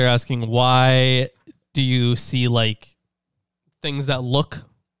basically they're asking, why do you see like things that look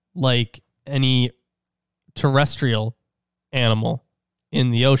like any terrestrial animal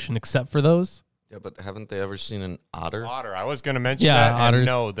in the ocean except for those? Yeah, but haven't they ever seen an otter? Otter. I was going to mention Yeah, that. otters. And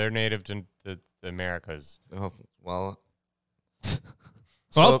no, they're native to the Americas. Oh, well.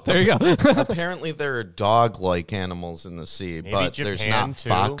 Well, there you go. Apparently there are dog-like animals in the sea, Maybe but there's Japan, not too?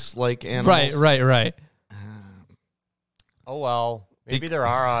 fox-like animals. Right. Oh, well. Maybe there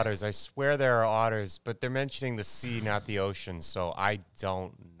are otters. I swear there are otters, but they're mentioning the sea, not the ocean, so I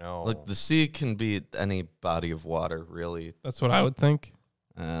don't know. Look, the sea can be any body of water, really. That's what I would think.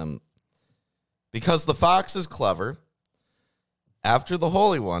 Because the fox is clever, after the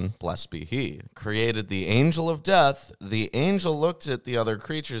Holy One, blessed be he, created the angel of death, the angel looked at the other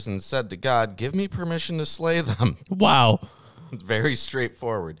creatures and said to God, give me permission to slay them. Wow. Very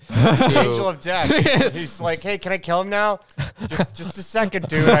straightforward. The angel of death. He's like, hey, can I kill him now? Just a second,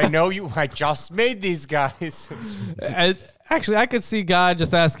 dude. I know you. I just made these guys. Actually, I could see God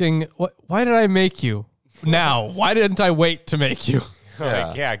just asking, why did I make you now? Why didn't I wait to make you?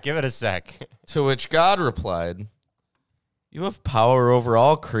 Like, yeah, give it a sec. To which God replied, you have power over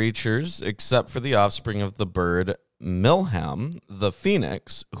all creatures except for the offspring of the bird Milham, the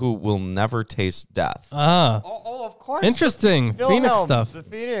phoenix, who will never taste death. Oh, of course. Interesting. Wilhelm, Phoenix stuff. The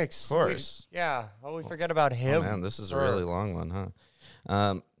Phoenix. Of course. We forget about him. Oh, man, this is a really long one,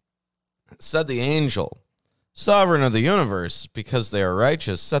 huh? Said the angel, sovereign of the universe, because they are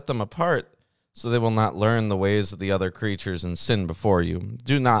righteous, set them apart, so they will not learn the ways of the other creatures and sin before you.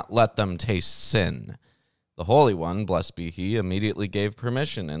 Do not let them taste sin. The Holy One, blessed be he, immediately gave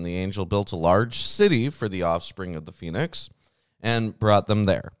permission, and the angel built a large city for the offspring of the phoenix and brought them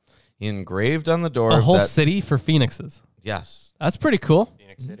there. He engraved on the door A whole that, city for phoenixes. Yes, That's pretty cool.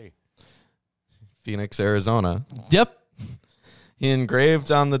 Phoenix City. Phoenix, Arizona. Yep. He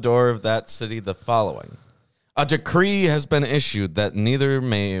engraved on the door of that city the following: a decree has been issued that neither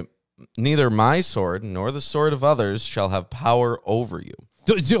my sword nor the sword of others shall have power over you.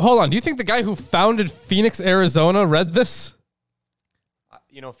 Hold on. Do you think the guy who founded Phoenix, Arizona read this?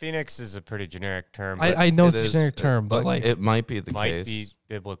 Phoenix is a pretty generic term. I know it's a is, generic term, but like it might be the might case. be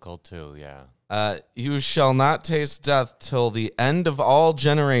biblical too, yeah. You shall not taste death till the end of all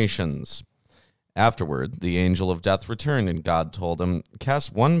generations. Afterward, the angel of death returned, and God told him,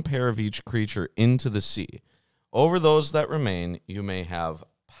 cast one pair of each creature into the sea. Over those that remain, you may have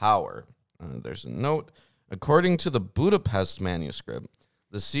power. There's a note. According to the Budapest manuscript,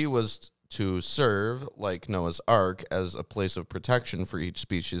 the sea was to serve, like Noah's Ark, as a place of protection for each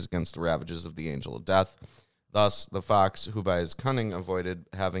species against the ravages of the angel of death. Thus, the fox, who by his cunning avoided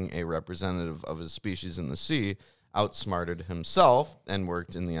having a representative of his species in the sea, outsmarted himself and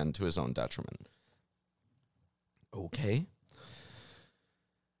worked in the end to his own detriment. Okay.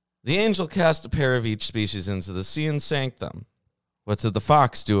 The angel cast a pair of each species into the sea and sank them. What did the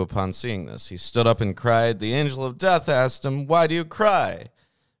fox do upon seeing this? He stood up and cried. The angel of death asked him, why do you cry?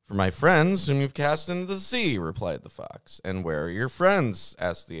 For my friends whom you've cast into the sea, replied the fox. And where are your friends?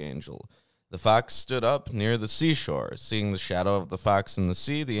 Asked the angel. The fox stood up near the seashore. Seeing the shadow of the fox in the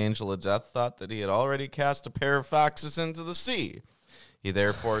sea, the angel of death thought that he had already cast a pair of foxes into the sea. He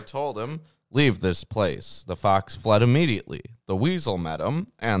therefore told him, leave this place. The fox fled immediately. The weasel met him,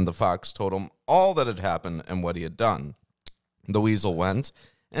 and the fox told him all that had happened and what he had done. The weasel went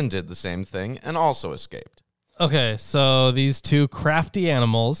and did the same thing and also escaped. Okay, so these two crafty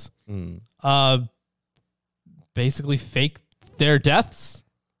animals basically faked their deaths.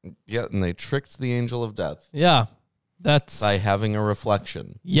 Yeah, and they tricked the angel of death. Yeah, that's... By having a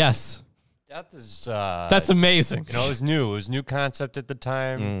reflection. Yes. Death is... that's amazing. It was new. It was a new concept at the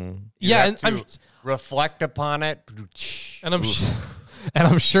time. Yeah, and I'm... reflect upon it. And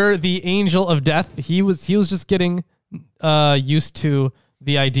I'm sure the angel of death, he was just getting used to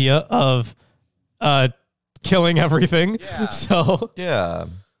the idea of killing everything. Yeah. So yeah.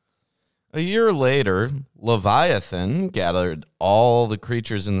 A year later, Leviathan gathered all the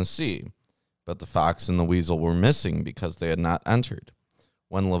creatures in the sea, but the fox and the weasel were missing because they had not entered.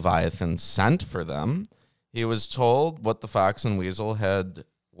 When Leviathan sent for them, he was told what the fox and weasel had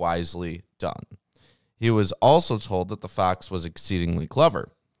wisely done. He was also told that the fox was exceedingly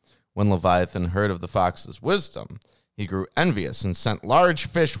clever. When Leviathan heard of the fox's wisdom, he grew envious and sent large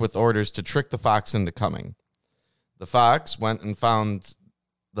fish with orders to trick the fox into coming. The fish went and found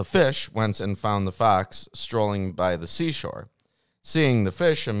the fox strolling by the seashore. Seeing the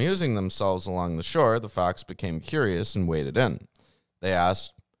fish amusing themselves along the shore, the fox became curious and waded in. They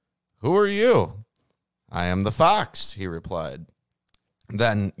asked, who are you? I am the fox, he replied.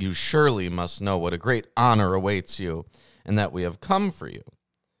 Then you surely must know what a great honor awaits you, and that we have come for you.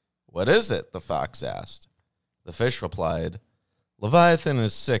 What is it? The fox asked. The fish replied, Leviathan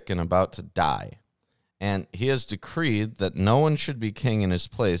is sick and about to die, and he has decreed that no one should be king in his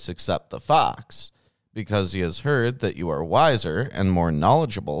place except the fox, because he has heard that you are wiser and more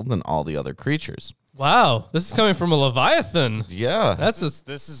knowledgeable than all the other creatures. wow, this is coming from a Leviathan. Yeah.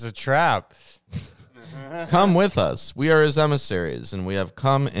 This is a trap. Come with us. We are his emissaries, and we have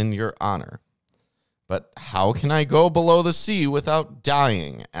come in your honor. But how can I go below the sea without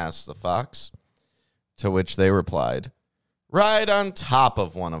dying? Asked the fox. To which they replied, ride on top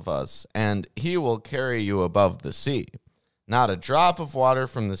of one of us, and he will carry you above the sea. Not a drop of water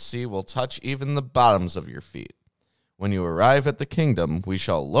from the sea will touch even the bottoms of your feet. When you arrive at the kingdom, we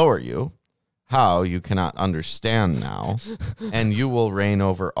shall lower you. How, you cannot understand now, and you will reign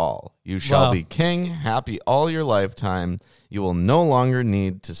over all. You shall be king, happy all your lifetime. You will no longer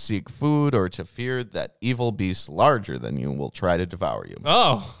need to seek food or to fear that evil beasts larger than you will try to devour you.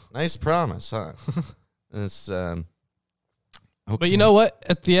 Oh. Nice promise, huh? It's, okay. But you know what?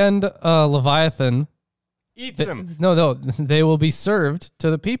 At the end, Leviathan... Eats them. No, they will be served to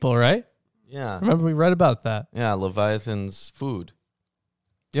the people, right? Yeah. Remember we read about that. Yeah, Leviathan's food.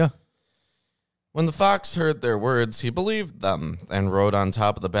 Yeah. When the fox heard their words, he believed them and rode on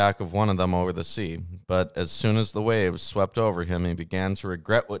top of the back of one of them over the sea. But as soon as the waves swept over him, he began to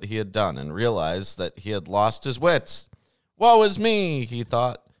regret what he had done and realized that he had lost his wits. Woe is me, he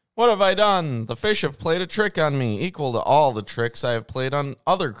thought. What have I done? The fish have played a trick on me, equal to all the tricks I have played on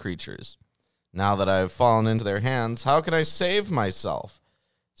other creatures. Now that I have fallen into their hands, how can I save myself?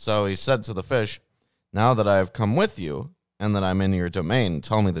 So he said to the fish, now that I have come with you, and that I'm in your domain,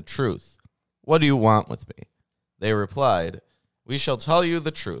 tell me the truth. What do you want with me? They replied, we shall tell you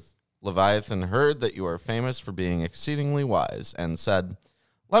the truth. Leviathan heard that you are famous for being exceedingly wise, and said,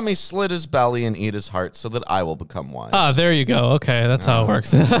 let me slit his belly and eat his heart so that I will become wise. Ah, there you go. Okay, that's how it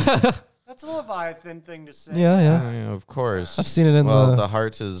works. That's a Leviathan thing to say. Yeah. Of course. I've seen it in the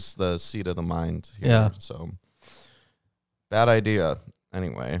heart is the seat of the mind here, Yeah. So bad idea.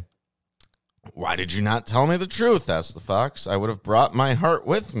 Anyway, why did you not tell me the truth? Asked the fox. I would have brought my heart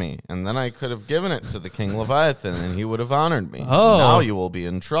with me, and then I could have given it to the king Leviathan, and he would have honored me. Oh. Now you will be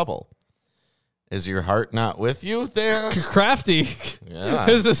in trouble. Is your heart not with you? They asked. Crafty. Yeah.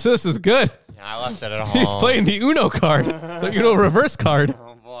 This is good. Yeah, I left it at home. He's playing the Uno card, the Uno reverse card.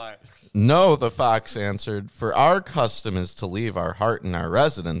 Oh, boy. No, the fox answered, for our custom is to leave our heart in our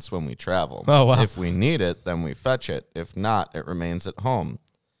residence when we travel. Oh, wow. If we need it, then we fetch it. If not, it remains at home.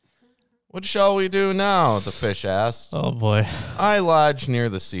 What shall we do now? The fish asked. Oh, boy. I lodge near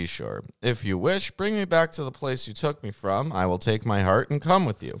the seashore. If you wish, bring me back to the place you took me from. I will take my heart and come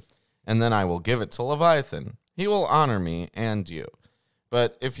with you, and then I will give it to Leviathan. He will honor me and you.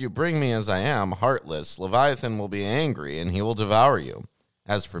 But if you bring me as I am, heartless, Leviathan will be angry, and he will devour you.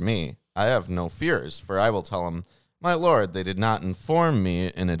 As for me, I have no fears, for I will tell him, my lord, they did not inform me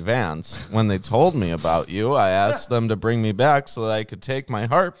in advance. When they told me about you, I asked them to bring me back so that I could take my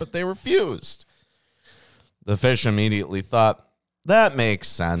heart, but they refused. The fish immediately thought, that makes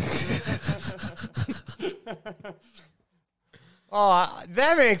sense. Oh,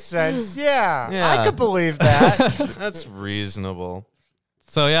 that makes sense. Yeah. Yeah. I could believe that. That's reasonable.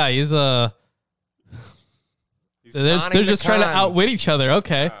 So, yeah, He's they're donning the just trying to cons. outwit each other.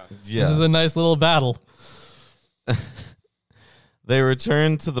 Okay. Yeah. This is a nice little battle. They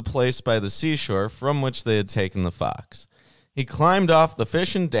returned to the place by the seashore from which they had taken the fox. He climbed off the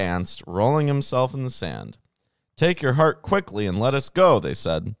fish and danced, rolling himself in the sand. Take your heart quickly and let us go, they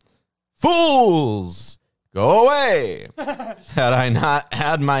said. Fools! Go away! Had I not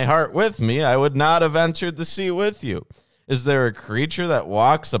had my heart with me, I would not have entered the sea with you. Is there a creature that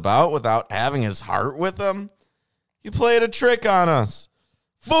walks about without having his heart with him? You played a trick on us.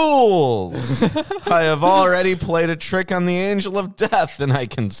 Fools! I have already played a trick on the angel of death, and I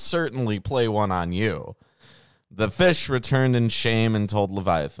can certainly play one on you. The fish returned in shame and told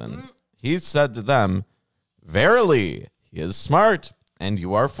Leviathan. He said to them, verily, he is smart, and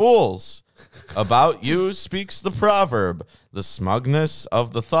you are fools. About you speaks the proverb, the smugness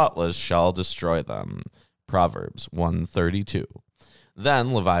of the thoughtless shall destroy them. Proverbs 132.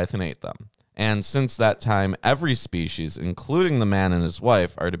 Then Leviathan ate them. And since that time, every species, including the man and his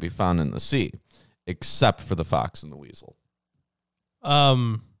wife, are to be found in the sea, except for the fox and the weasel.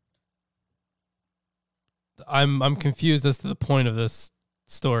 I'm confused as to the point of this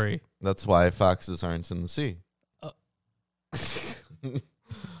story. That's why foxes aren't in the sea.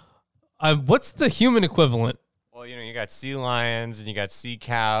 What's the human equivalent? Well, you got sea lions and you got sea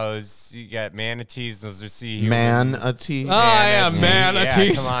cows. You got manatees. Those are sea humans. Manatee. Oh, yeah,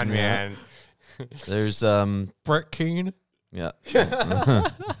 manatees. Yeah, come on, man. There's Brett Keane. yeah.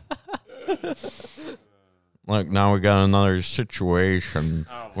 Look, now we got another situation.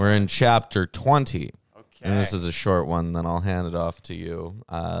 Oh, We're in chapter 20. Okay. And this is a short one, then I'll hand it off to you.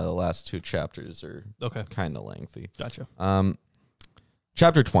 The last two chapters are Okay. kind of lengthy. Gotcha.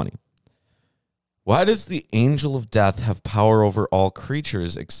 Chapter 20. Why does the angel of death have power over all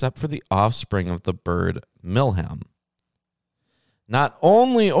creatures except for the offspring of the bird Milham? Not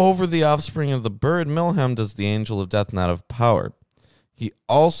only over the offspring of the bird Milham does the angel of death not have power, he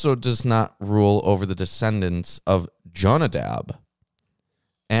also does not rule over the descendants of Jonadab.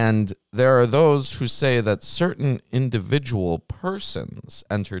 And there are those who say that certain individual persons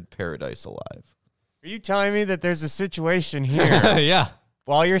entered paradise alive. Are you telling me that there's a situation here Yeah.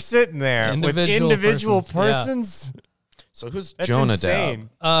 while you're sitting there with individual persons? So who's That's Jonadab? insane.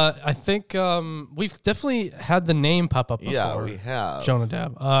 I think we've definitely had the name pop up before. Yeah, we have.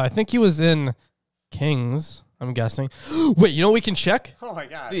 Jonadab. I think he was in Kings, I'm guessing. Wait, you know what we can check? Oh, my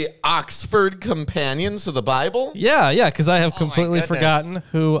God. The Oxford Companions of the Bible? Yeah, because I have Oh my completely goodness. forgotten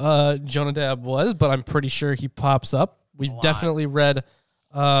who Jonadab was, but I'm pretty sure he pops up. We've definitely read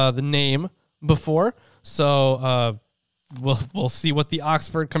the name before, so we'll see what the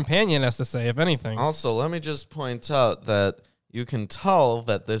Oxford Companion has to say, if anything. Also, let me just point out that you can tell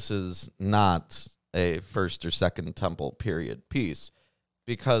that this is not a first or second temple period piece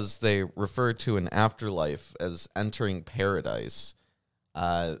because they refer to an afterlife as entering paradise.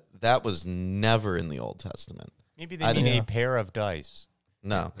 That was never in the Old Testament. Maybe they need a pair of dice.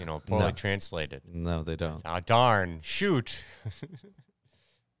 No. Poorly translated. No, they don't. Ah, darn. Shoot.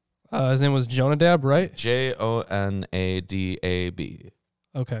 His name was Jonadab, right? Jonadab.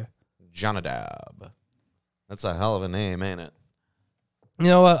 Okay. Jonadab. That's a hell of a name, ain't it? You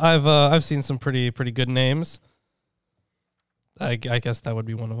know what? I've seen some pretty good names. I guess that would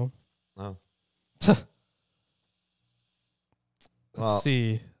be one of them. Oh. Let's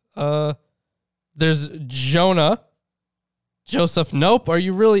see. There's Jonah. Joseph. Nope. Are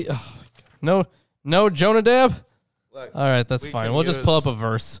you really? Oh my God. No. Jonadab. Look, All right, that's we fine. can We'll just pull up use a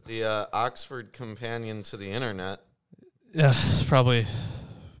verse. the Oxford Companion to the Internet. Yeah, it's probably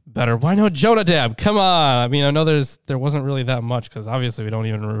better. Why no Jonadab? Come on. I mean, I know there wasn't really that much because obviously we don't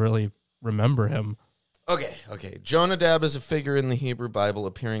even really remember him. Okay. Jonadab is a figure in the Hebrew Bible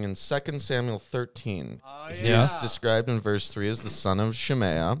appearing in 2 Samuel 13. He is described in verse 3 as the son of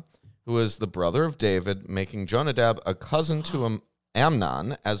Shemaiah, who is the brother of David, making Jonadab a cousin to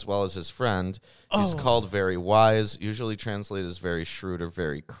Amnon, as well as his friend. He's called very wise, usually translated as very shrewd or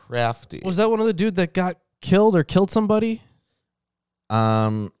very crafty. Was that one of the dude that got killed or killed somebody?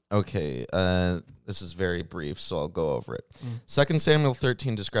 Okay. This is very brief, so I'll go over it. 2 Samuel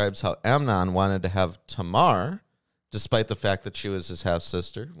 13 describes how Amnon wanted to have Tamar, despite the fact that she was his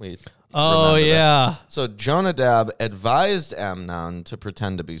half-sister. Oh, yeah. That. So Jonadab advised Amnon to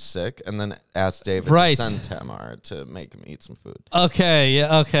pretend to be sick and then asked David to send Tamar to make him eat some food. Okay,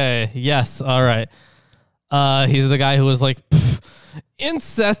 yeah, okay. Yes, all right. He's the guy who was like,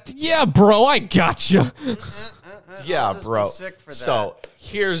 incest? Yeah, bro, I gotcha. Yeah, bro. So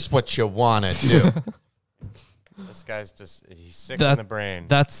here's what you want to do. This guy's just, he's sick in the brain.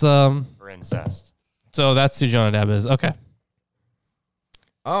 That's, for incest. So that's who Jonadab is. Okay.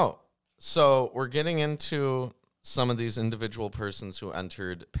 Oh, so we're getting into some of these individual persons who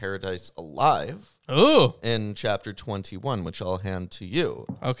entered paradise alive. Ooh. In chapter 21, which I'll hand to you.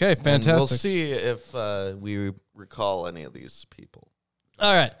 Okay, fantastic. And we'll see if we recall any of these people.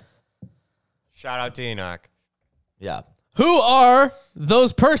 All right. Shout out to Enoch. Yeah. Who are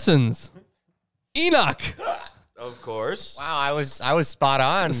those persons? Enoch. Of course. Wow, I was spot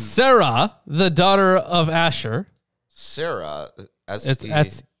on. Sarah, the daughter of Asher. Sarah, S-E-R-A-H.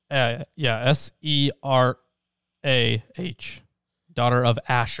 Daughter of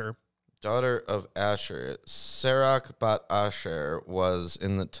Asher. Daughter of Asher. Serach bat Asher was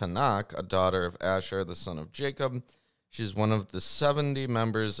in the Tanakh a daughter of Asher, the son of Jacob. She's one of the 70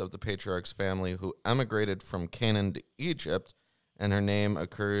 members of the patriarch's family who emigrated from Canaan to Egypt, and her name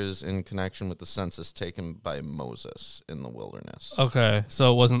occurs in connection with the census taken by Moses in the wilderness. Okay,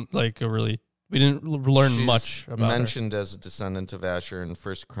 so it wasn't like we didn't learn She's much about mentioned as a descendant of Asher in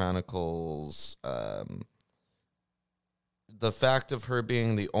 1 Chronicles. The fact of her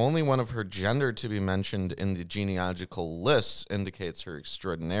being the only one of her gender to be mentioned in the genealogical list indicates her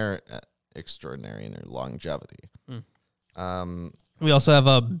extraordinary in her longevity. We also have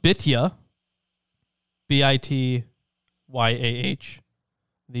a Bitya, Bityah,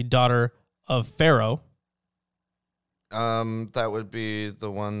 the daughter of Pharaoh. That would be the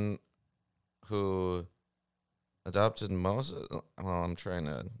one who adopted Moses. Well, I'm trying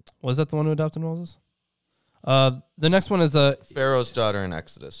to... Was that the one who adopted Moses? The next one is Pharaoh's daughter in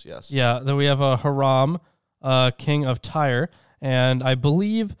Exodus, yes. Yeah, then we have a Hiram, king of Tyre, and I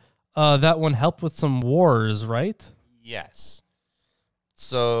believe that one helped with some wars, right? Yes.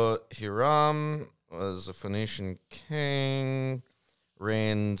 So Hiram was a Phoenician king,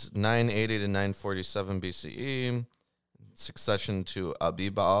 reigned 980 to 947 BCE, succession to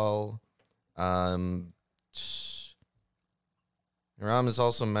Abibal. Hiram is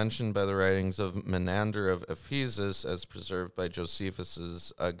also mentioned by the writings of Menander of Ephesus as preserved by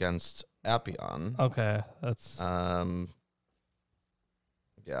Josephus against Apion. Okay, that's...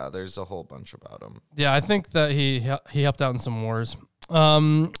 yeah, there's a whole bunch about him. Yeah, I think that he helped out in some wars. We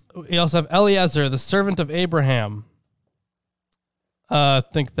also have Eliezer, the servant of Abraham. I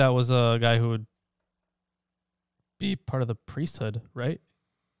think that was a guy who would be part of the priesthood, right?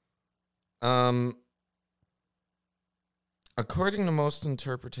 According to most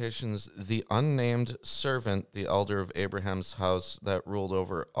interpretations, the unnamed servant, the elder of Abraham's house that ruled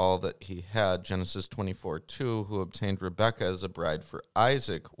over all that he had, Genesis 24:2, who obtained Rebekah as a bride for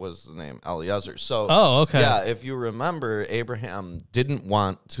Isaac, was the name Eliezer. So, okay. Yeah, if you remember, Abraham didn't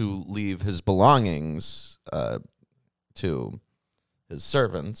want to leave his belongings to his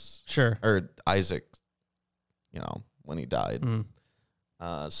servants. Sure. Or Isaac, when he died.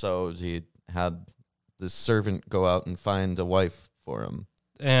 So he had this servant go out and find a wife for him.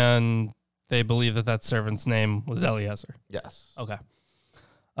 And they believe that servant's name was Eliezer. Yes. Okay.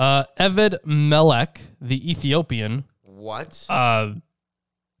 Eved Melech, the Ethiopian. What?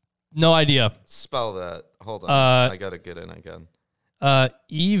 No idea. Spell that. Hold on. I got to get in again.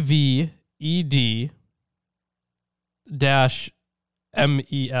 EVED-MELEKH.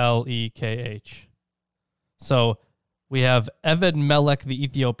 So we have Eved Melech the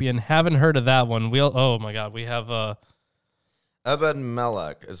Ethiopian. Haven't heard of that one. Oh my God. We have Ebed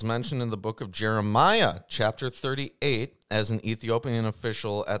Melech is mentioned in the book of Jeremiah, chapter 38, as an Ethiopian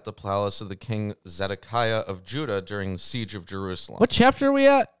official at the palace of the king Zedekiah of Judah during the siege of Jerusalem. What chapter are we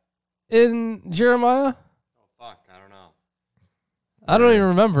at in Jeremiah? Oh fuck, I don't I don't even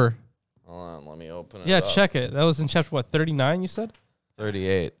remember. Hold on, let me open it Yeah, up. check it. That was in chapter, what, 39 you said?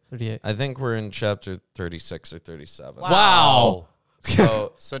 38. 38. I think we're in chapter 36 or 37. Wow.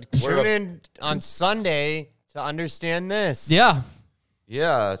 So, So We're tune up- in on Sunday to understand this. Yeah.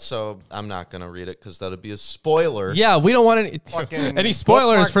 yeah, so I'm not going to read it because that would be a spoiler. Yeah, we don't want any, Fucking any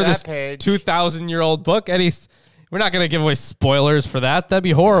spoilers bookmark for this that page. 2,000-year-old book. We're not going to give away spoilers for that. That'd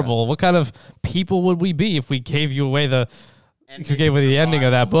be horrible. What kind of people would we be if we gave you away the ending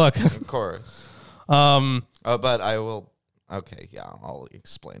of that book? Of course. But I will. Okay, yeah, I'll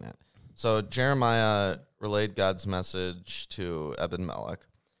explain it. So Jeremiah relayed God's message to Ebed-Melech,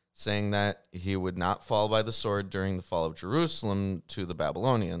 saying that he would not fall by the sword during the fall of Jerusalem to the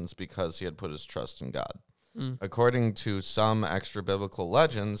Babylonians because he had put his trust in God. According to some extra-biblical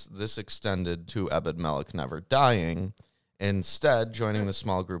legends, this extended to Ebed-Melech never dying, instead joining the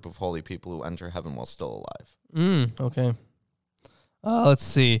small group of holy people who enter heaven while still alive. Okay. Let's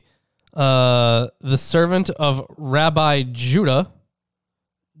see. The servant of Rabbi Judah,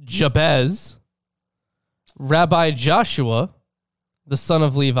 Jabez, Rabbi Joshua, the son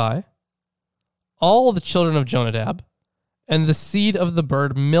of Levi, all the children of Jonadab, and the seed of the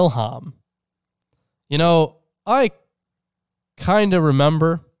bird Milham. You know, I kind of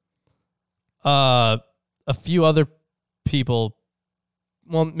remember a few other people,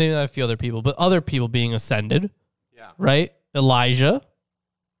 well, maybe not a few other people, but other people being ascended. Yeah. Right? Elijah,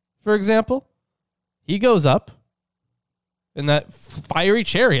 for example, he goes up in that fiery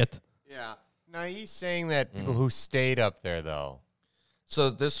chariot. Yeah. Now he's saying that people who stayed up there, though. So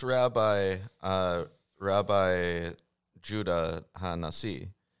this Rabbi Judah HaNasi,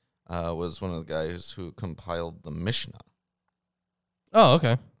 was one of the guys who compiled the Mishnah. Oh,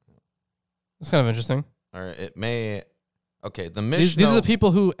 okay. That's kind of interesting. Or it may... Okay, the Mishnah... These are the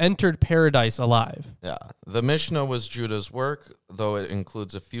people who entered paradise alive. Yeah. The Mishnah was Judah's work, though it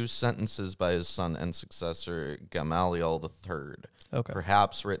includes a few sentences by his son and successor, Gamaliel III, Okay.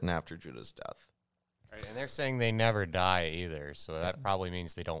 perhaps written after Judah's death. Right, and they're saying they never die either, so that probably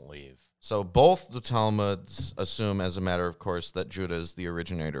means they don't leave. So both the Talmuds assume, as a matter of course, that Judah is the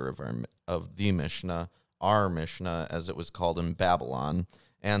originator of the Mishnah, our Mishnah, as it was called in Babylon,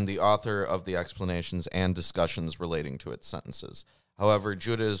 and the author of the explanations and discussions relating to its sentences. However,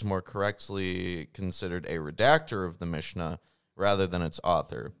 Judah is more correctly considered a redactor of the Mishnah rather than its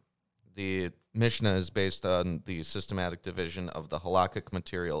author. The Mishnah is based on the systematic division of the halakhic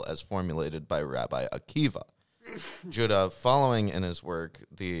material as formulated by Rabbi Akiva. Judah, following in his work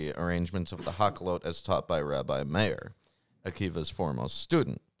the arrangements of the Hakalot as taught by Rabbi Meir, Akiva's foremost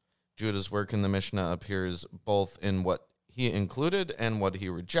student. Judah's work in the Mishnah appears both in what he included and what he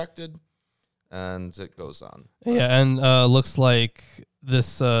rejected, and it goes on. Yeah, and looks like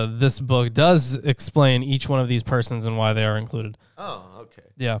this book does explain each one of these persons and why they are included. Oh, okay.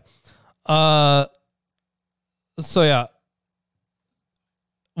 Yeah. So yeah.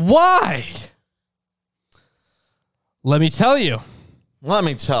 Why? Let me tell you. Let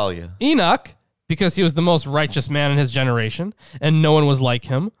me tell you. Enoch, because he was the most righteous man in his generation, and no one was like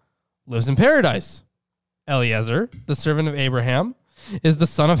him, lives in paradise. Eliezer, the servant of Abraham, is the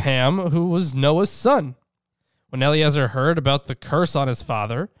son of Ham, who was Noah's son. When Eliezer heard about the curse on his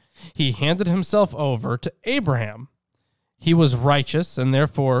father, he handed himself over to Abraham. He was righteous, and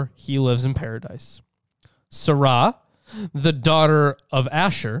therefore he lives in paradise. Sira, the daughter of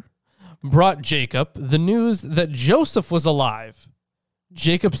Asher, brought Jacob the news that Joseph was alive.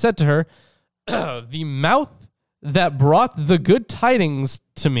 Jacob said to her, "The mouth that brought the good tidings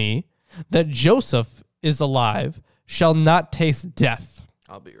to me that Joseph is alive shall not taste death."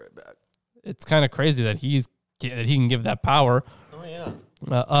 I'll be right back. It's kind of crazy that he can give that power. Oh, yeah.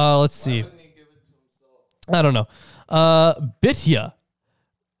 Let's see. I don't know. Bitya,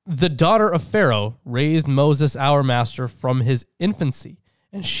 the daughter of Pharaoh, raised Moses, our master, from his infancy,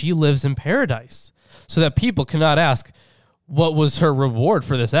 and she lives in paradise, so that people cannot ask, what was her reward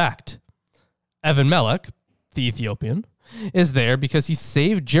for this act? Evan-Melech, the Ethiopian, is there because he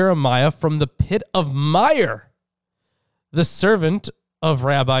saved Jeremiah from the pit of mire. The servant of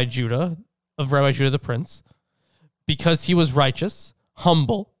Rabbi Judah the prince, because he was righteous,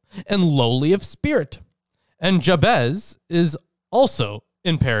 humble, and lowly of spirit. And Jabez is also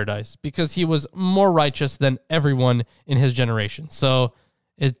in paradise because he was more righteous than everyone in his generation. So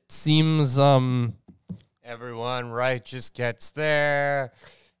it seems Everyone righteous gets there.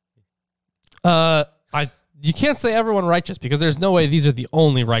 you can't say everyone righteous because there's no way these are the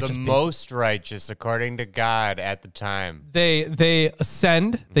only righteous The people. most righteous according to God at the time. They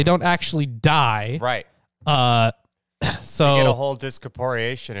ascend, they don't actually die. Right. So You get a whole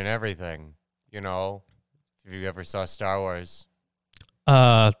discorporation and everything, you know, if you ever saw Star Wars.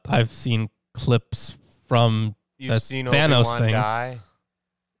 I've seen clips from You've that seen Thanos Obi-Wan thing, die?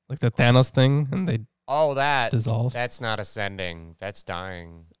 like the Thanos thing, and they Oh, that. dissolve. That's not ascending. That's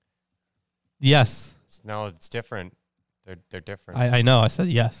dying. Yes, No, it's different. They're different. I know. I said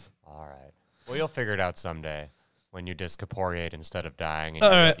yes. All right. Well, you'll figure it out someday when you discorporeate instead of dying, and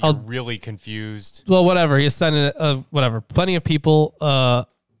All you're, right, you're I'll- really confused. Well, whatever. He ascended. Whatever. Plenty of people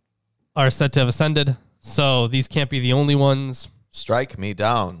are said to have ascended, so these can't be the only ones. Strike me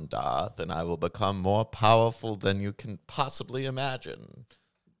down, Darth, and I will become more powerful than you can possibly imagine.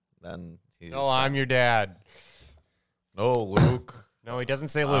 Then he's No, I'm your dad. No, Luke. No, he doesn't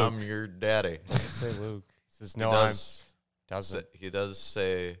say Luke. I'm your daddy. He doesn't say Luke. He says, no, he I'm... does, Doesn't. he does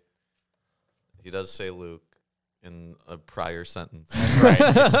say Luke in a prior sentence. Right.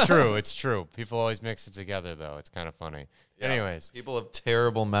 It's true. It's true. People always mix it together, though. It's kind of funny. Yeah. Anyways. People have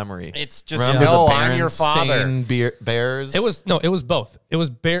terrible memory. It's just, Remember no, the I'm your father. Berenstain Bears? It was both. It was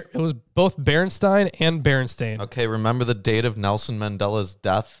both Berenstain and Berenstain. Okay, remember the date of Nelson Mandela's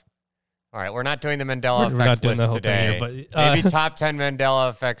death? All right, we're not doing the Mandela We're not effect doing the list whole thing today. here, but, Maybe top 10 Mandela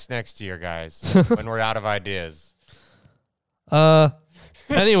effects next year, guys, when we're out of ideas.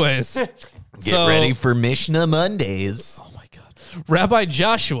 Anyways, Get ready for Mishnah Mondays. Oh my God. Rabbi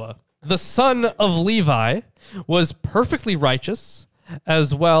Joshua, the son of Levi, was perfectly righteous,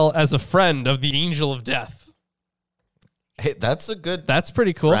 as well as a friend of the angel of death. Hey, that's a good That's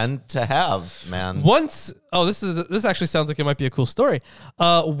pretty cool. friend to have, man. Once, this actually sounds like it might be a cool story.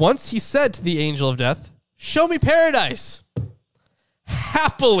 Once he said to the angel of death, "Show me paradise."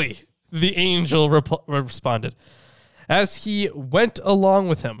 Happily, the angel responded. As he went along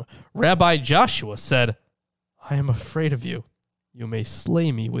with him, Rabbi Joshua said, "I am afraid of you. You may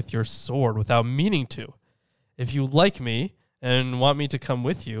slay me with your sword without meaning to. If you like me and want me to come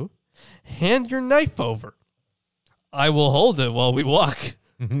with you, hand your knife over. I will hold it while we walk.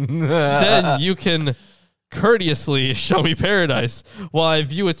 Then you can courteously show me paradise while I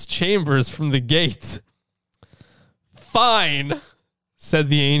view its chambers from the gate." "Fine," said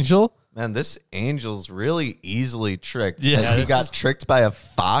the angel. Man, this angel's really easily tricked. Yeah, Like, he this got is- tricked by a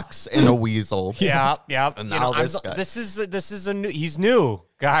fox and a weasel. Yeah. And You now know, this guy. This is a new, he's new,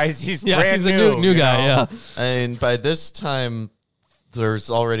 guys. He's Yeah, brand he's a new you guy, know? yeah. And by this time, there's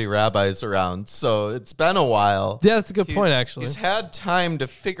already rabbis around, so it's been a while. Yeah, that's a good He's- point, actually. He's had time to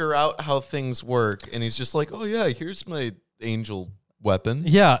figure out how things work, and he's just like, oh, yeah, here's my angel weapon.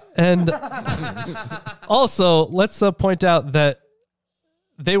 Yeah, and also, let's point out that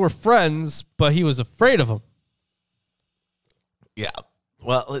they were friends, but he was afraid of them. Yeah.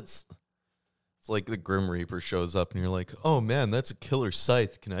 Well, it's like the Grim Reaper shows up, and you're like, oh, man, that's a killer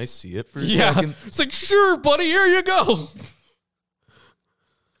scythe. Can I see it for a second? It's like, sure, buddy, here you go.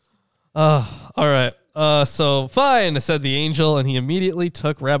 All right. So fine, said the angel, and he immediately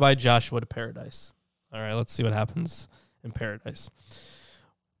took Rabbi Joshua to paradise. All right, let's see what happens in paradise.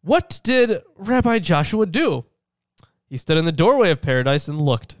 What did Rabbi Joshua do? He stood in the doorway of paradise and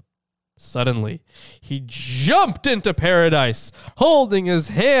looked. Suddenly, he jumped into paradise, holding in his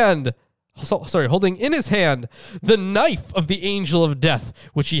hand the knife of the angel of death,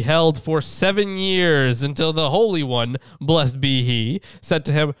 which he held for 7 years, until the Holy One, blessed be he, said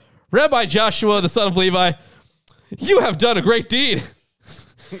to him, "Rabbi Joshua, the son of Levi, you have done a great deed."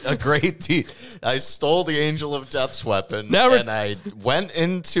 A great deed. I stole the angel of death's weapon, Now and I went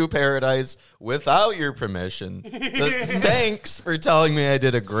into paradise without your permission. But thanks for telling me I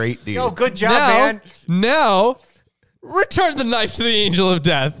did a great deed. Yo, good job, man. Now, return the knife to the angel of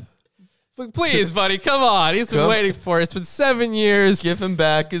death. Please, buddy, come on. He's been waiting for it. It's been 7 years. Give him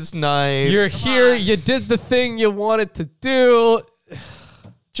back his knife. You're here. You did the thing you wanted to do.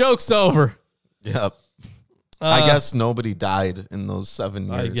 Joke's over. Yep. I guess nobody died in those 7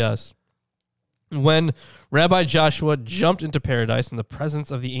 years. I guess. When Rabbi Joshua jumped into paradise in the presence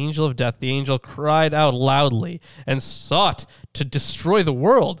of the angel of death, the angel cried out loudly and sought to destroy the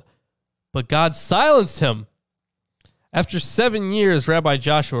world. But God silenced him. After 7 years, Rabbi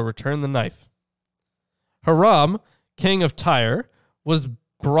Joshua returned the knife. Hiram, king of Tyre, was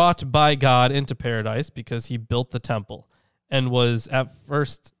brought by God into paradise because he built the temple and was at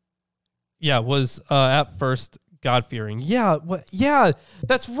first God-fearing. Yeah,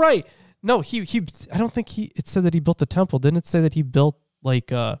 that's right. No, he I don't think it said that he built the temple. Didn't it say that he built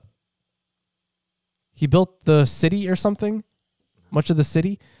he built the city or something? Much of the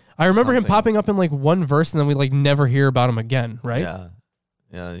city? I remember him Something. popping up in like one verse and then we like never hear about him again, right? Yeah.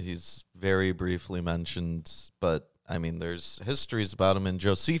 Yeah, he's very briefly mentioned, but I mean, there's histories about him in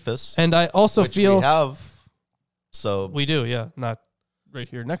Josephus, And I also which feel we have. So we do, yeah, not right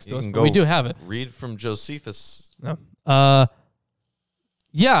here next to You us, can but we go do have it. read from Josephus. No.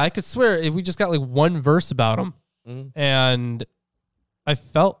 Yeah, I could swear if we just got like one verse about him, and I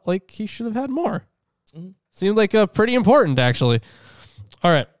felt like he should have had more. Seemed like pretty important, actually.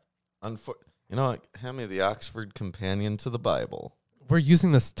 All right. You know, hand me the Oxford Companion to the Bible. We're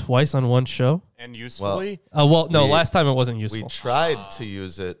using this twice on one show? And usefully? No, last time it wasn't useful. We tried to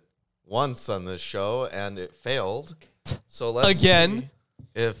use it once on this show, and it failed. So let's Again. see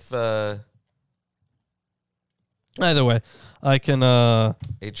if Either way, I can...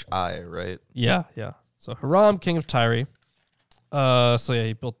 H.I., right? Yeah. So Hiram, king of Tyre.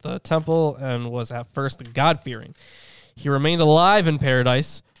 He built the temple and was at first God-fearing. He remained alive in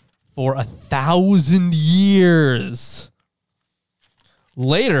paradise for 1,000 years.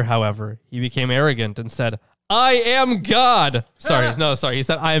 Later, however, he became arrogant and said, I am God. Sorry. He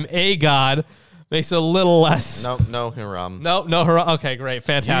said, I am a God. Makes it a little less. No, Hiram. No, Hiram. Okay, great.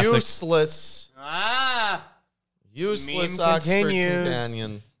 Fantastic. Useless Oxford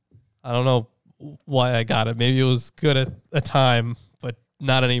Companion. I don't know why I got it. Maybe it was good at a time, but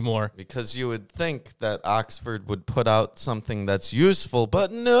not anymore. Because you would think that Oxford would put out something that's useful,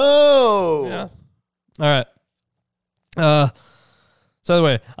 but no. Yeah. All right. So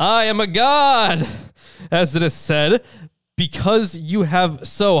anyway, I am a god, as it is said, because you have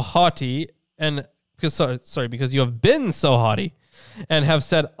so haughty and because you have been so haughty and have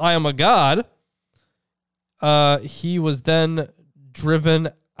said, I am a god. He was then driven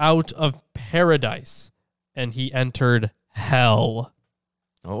out of paradise and he entered hell.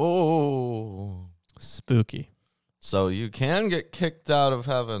 Oh. Spooky. So you can get kicked out of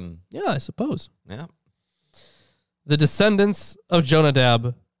heaven. Yeah, I suppose. Yeah. The descendants of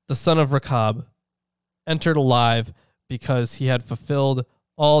Jonadab, the son of Rechab, entered alive because he had fulfilled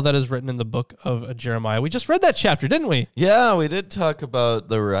all that is written in the book of Jeremiah. We just read that chapter, didn't we? Yeah, we did talk about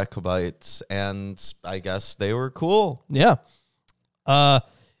the Rechabites, and I guess they were cool. Yeah.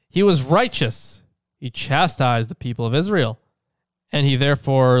 He was righteous. He chastised the people of Israel, and he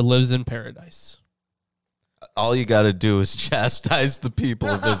therefore lives in paradise. All you got to do is chastise the people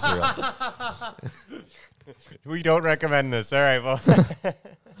of Israel. We don't recommend this. All right, well.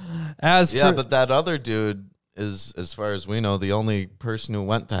 But that other dude is, as far as we know, the only person who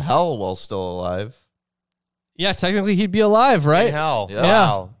went to hell while still alive. Yeah, technically he'd be alive, right? In hell. Yeah.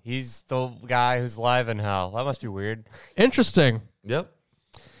 Wow. He's the guy who's alive in hell. That must be weird. Interesting. Yep.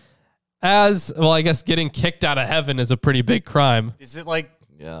 I guess getting kicked out of heaven is a pretty big crime. Is it like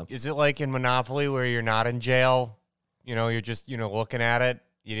Yeah. Is it like in Monopoly where you're not in jail? You know, you're just, looking at it.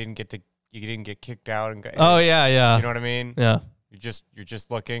 You didn't get kicked out and Oh yeah. You know what I mean? Yeah. You're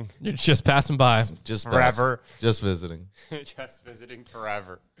just looking. You're just passing by. Just forever. Just visiting. Just visiting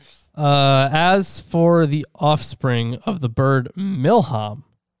forever. As for the offspring of the bird Milham,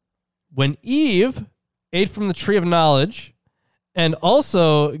 when Eve ate from the tree of knowledge and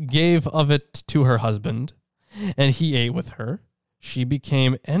also gave of it to her husband, and he ate with her, she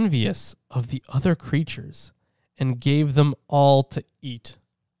became envious of the other creatures and gave them all to eat.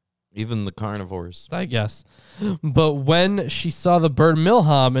 Even the carnivores. I guess. But when she saw the bird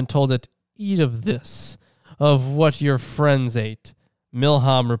Milham and told it, eat of this, of what your friends ate,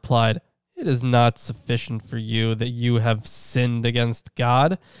 Milham replied, it is not sufficient for you that you have sinned against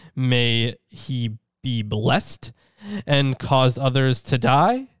God. May he be blessed and caused others to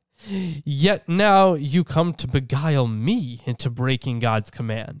die. Yet now you come to beguile me into breaking God's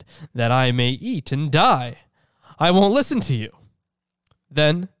command, that I may eat and die. I won't listen to you.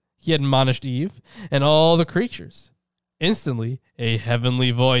 Then he admonished Eve and all the creatures. Instantly, a heavenly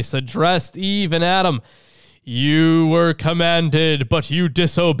voice addressed Eve and Adam. You were commanded, but you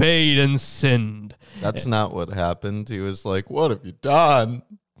disobeyed and sinned. That's not what happened. He was like, what have you done?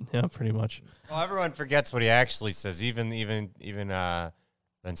 Yeah, pretty much. Well, everyone forgets what he actually says, even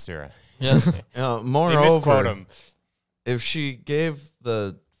Ben Sira. Yeah. They misquote Moreover, him. if she gave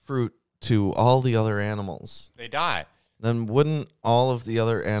the fruit to all the other animals, They die. then wouldn't all of the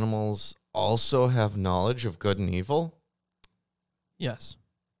other animals also have knowledge of good and evil? Yes.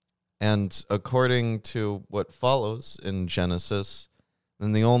 And according to what follows in Genesis,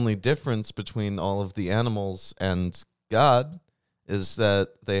 then the only difference between all of the animals and God is that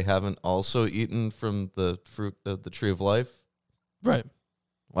they haven't also eaten from the fruit of the tree of life. Right.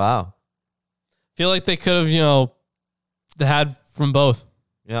 Wow. Feel like they could have, had from both.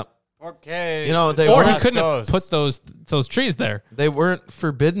 Yep. Okay. They Or he weren't, couldn't have put those trees there. they weren't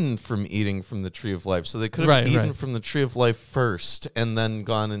forbidden from eating from the tree of life, so they could have Right, eaten right. from the tree of life first and then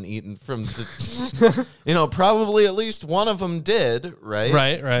gone and eaten from the probably at least one of them did, right?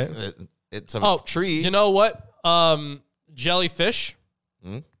 Right. It's a tree. You know what? Jellyfish.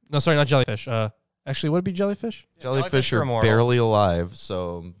 Hmm? No, sorry, not jellyfish. Actually, would it be jellyfish? Jellyfish are immortal. barely alive,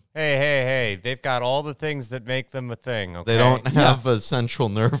 so Hey. They've got all the things that make them a thing, okay? they don't have a central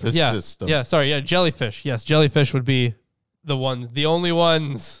nervous Yeah. system. Yeah. Sorry. Yeah. Jellyfish. Yes. Jellyfish would be the only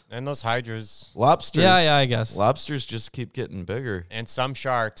ones. And those hydras. Lobsters. Yeah. I guess. Lobsters just keep getting bigger. And some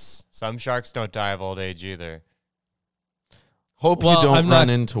sharks. Some sharks don't die of old age either. Hope Well, you don't I'm run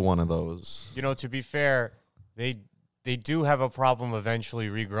not- into one of those. You know, to be fair, they do have a problem eventually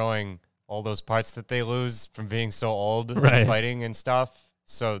regrowing all those parts that they lose from being so old Right. and fighting and stuff.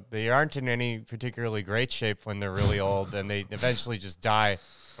 So they aren't in any particularly great shape when they're really old, and they eventually just die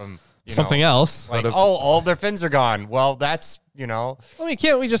from Something know, else. Like, But if- all their fins are gone. Well, that's I mean,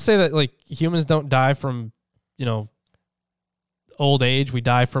 can't we just say that like humans don't die from, old age? We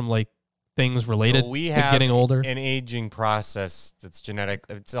die from like things related we to have getting older. an aging process that's genetic.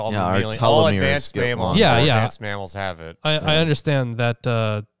 It's all Yeah, our mammalian. All telomeres advanced get mammals. longer. Yeah, all yeah. advanced mammals have it. I understand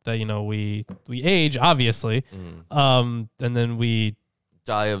that we age obviously, and then we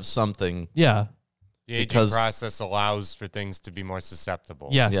Die of something. yeah The aging because- process allows for things to be more susceptible.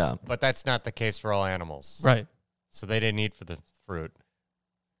 yes Yeah. But that's not the case for all animals. right. So they didn't eat for the fruit.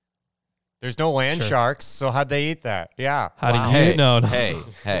 There's no land Sure. sharks, so how'd they eat that? Yeah. How do Wow. you Hey, know? No.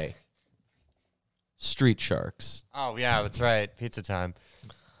 hey. Street sharks. Oh, yeah, that's right. Pizza time.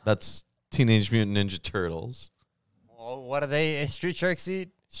 That's Teenage Mutant Ninja Turtles. Well, what do they street sharks eat?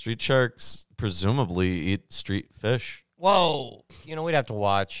 Street sharks presumably eat street fish. Whoa. We'd have to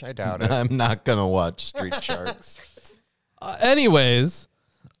watch. I doubt it. I'm not gonna watch Street Sharks. Anyways,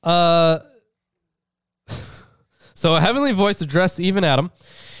 so a heavenly voice addressed even Adam.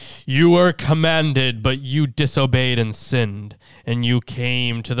 You were commanded, but you disobeyed and sinned, and you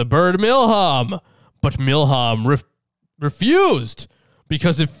came to the bird Milham. But Milham refused,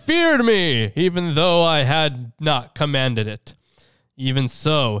 because it feared me, even though I had not commanded it. Even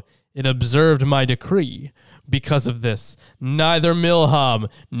so, it observed my decree. Because of this, neither Milham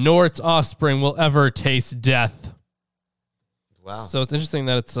nor its offspring will ever taste death. Wow. So it's interesting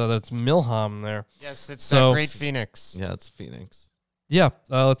that it's Milham there. Yes, it's So- that great phoenix. Yeah, it's Phoenix. Yeah,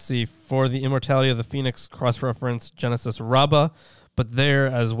 let's see. For the immortality of the phoenix, cross-reference Genesis Rabbah, but there,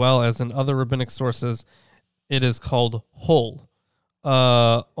 as well as in other rabbinic sources, it is called Hol.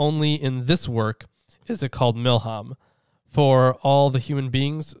 Only in this work is it called Milham. For all the human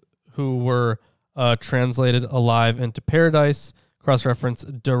beings who were translated alive into paradise, cross-reference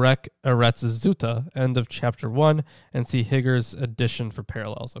Derek Eretz Zuta, end of chapter 1, and see Higger's edition for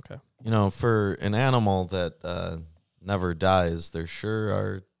parallels. Okay. For an animal that never dies, there sure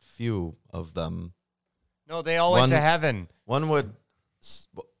are few of them. No, they all went to One- heaven. One would,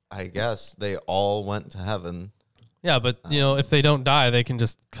 I guess, they all went to heaven. Yeah, but if they don't die, they can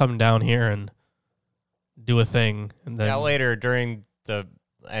just come down here and do a thing, and then Yeah, later during the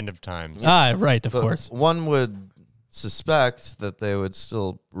end of times. right, of But course. one would suspect that they would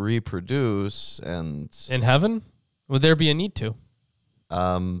still reproduce, and In heaven, would there be a need to?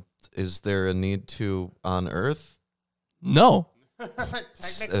 is there a need to on Earth? No.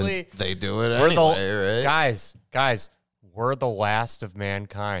 Technically, They do it we're anyway, right? guys, we're the last of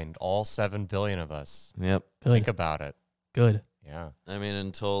mankind. All 7 billion of us. Yep. Think Good. about it. Good. Yeah. I mean,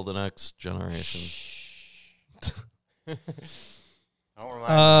 until the next generation. Don't remind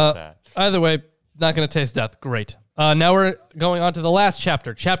me of that. Either way, not going to taste death. Great. Now we're going on to the last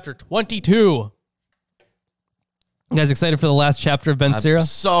chapter, chapter 22. You guys excited for the last chapter of Ben Sira? I'm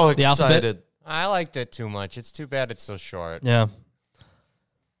so The alphabet? excited. I liked it too much. It's too bad it's so short. Yeah.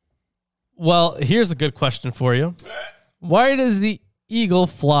 Well, here's a good question for you. Why does the eagle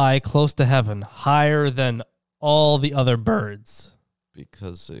fly close to heaven, higher than all the other birds?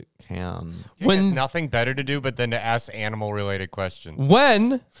 Because it can. It has When- nothing better to do but than to ask animal-related questions.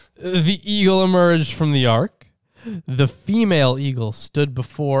 When the eagle emerged from the ark, the female eagle stood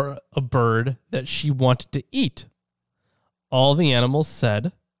before a bird that she wanted to eat. All the animals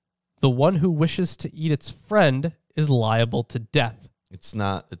said, "The one who wishes to eat its friend is liable to death." It's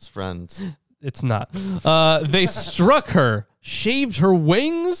not its friend. It's not. They struck her, shaved her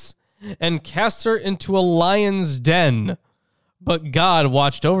wings, and cast her into a lion's den. But God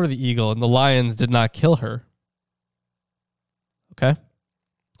watched over the eagle, and the lions did not kill her. Okay?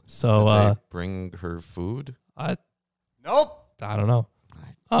 So, Did they bring her food? I Nope. don't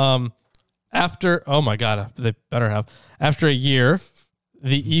know. After, oh my God, they better have. After a year,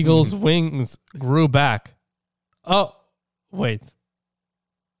 the eagle's wings grew back. Oh, wait.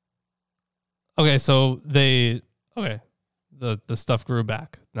 Okay, so the stuff grew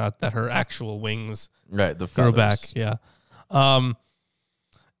back. Not that her actual wings Right, the grew feathers. back. Yeah.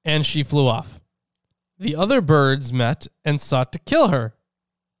 And she flew off. The other birds met and sought to kill her.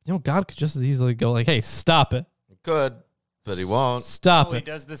 God could just as easily go like, hey, stop it. He could, but he won't. Stop He it.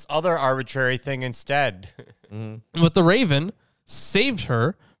 does this other arbitrary thing instead. But the raven saved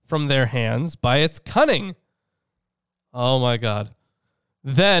her from their hands by its cunning. Oh my God.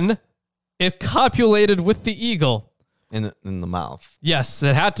 Then it copulated with the eagle. In the mouth. Yes,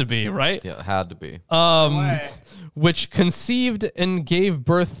 it had to be, right? Yeah, it had to be. Which conceived and gave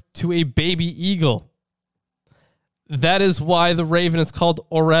birth to a baby eagle. That is why the raven is called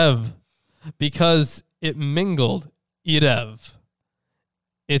Orev, because it mingled, Irev,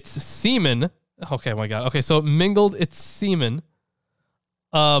 its semen. Okay, my God. Okay, so it mingled its semen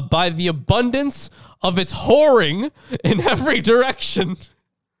by the abundance of its whoring in every direction.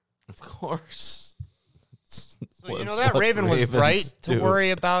 Of course. So you know that raven was right to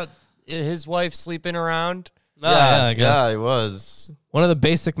worry about his wife sleeping around? Yeah, I guess. Yeah, he was. One of the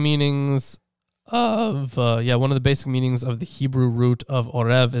basic meanings of the Hebrew root of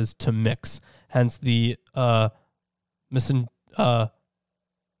Orev is to mix. Hence the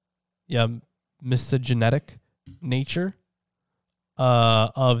misogynetic nature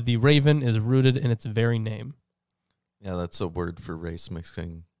of the raven is rooted in its very name. Yeah, that's a word for race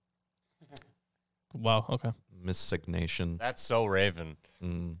mixing. Wow, okay. Miscegnation. That's so raven.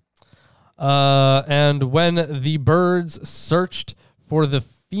 And when the birds searched for the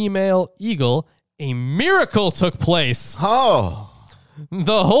female eagle, a miracle took place. Oh.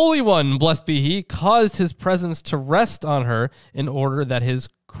 The Holy One, blessed be he, caused his presence to rest on her in order that his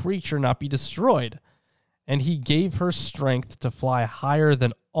creature not be destroyed. And he gave her strength to fly higher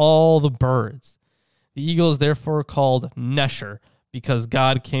than all the birds. The eagle is therefore called Nesher, because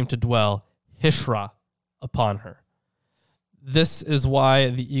God came to dwell, Hishra, upon her. This is why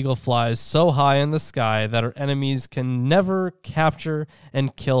the eagle flies so high in the sky that her enemies can never capture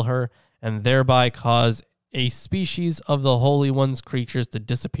and kill her, and thereby cause a species of the Holy One's creatures to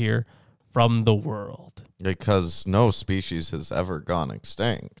disappear from the world. Because no species has ever gone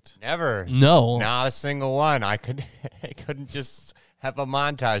extinct. Never. No. Not a single one. I couldn't just have a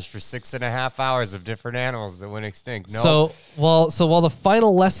montage for 6.5 hours of different animals that went extinct. No. So while the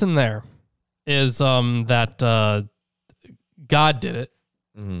final lesson there is that God did it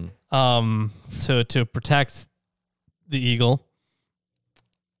to protect the eagle,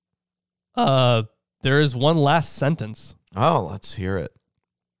 there is one last sentence. Oh, let's hear it.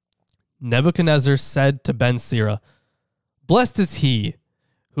 Nebuchadnezzar said to Ben Sira, "Blessed is he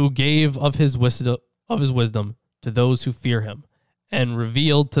who gave of his wisdom to those who fear him, and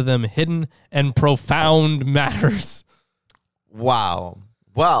revealed to them hidden and profound matters." Wow.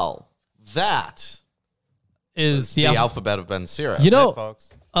 Well, that is the alphabet of Ben Sira. You know,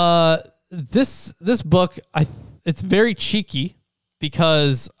 folks. This book, it's very cheeky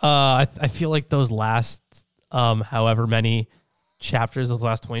because I feel like those last however many chapters, those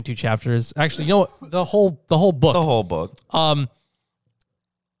last 22 chapters. Actually, you know what? The whole book. The whole book. I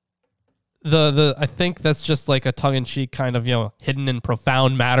think that's just like a tongue-in-cheek kind of, hidden and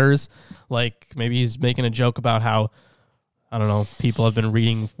profound matters. Like maybe he's making a joke about how, I don't know, people have been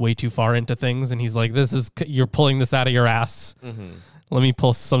reading way too far into things, and he's like, you're pulling this out of your ass. Mm-hmm. Let me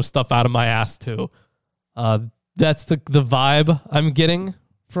pull some stuff out of my ass too. That's the vibe I'm getting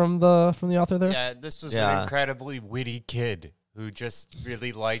from the author there. Yeah, this was an incredibly witty kid who just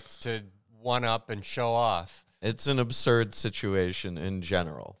really liked to one-up and show off. It's an absurd situation in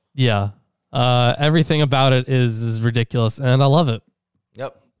general. Yeah. Everything about it is ridiculous, and I love it.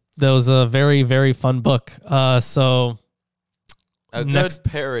 Yep. That was a very, very fun book. So a good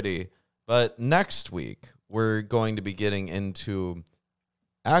parody. But next week, we're going to be getting into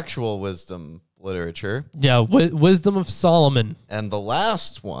actual wisdom literature. Yeah, Wisdom of Solomon. And the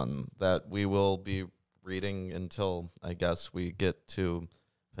last one that we will be reading until, I guess, we get to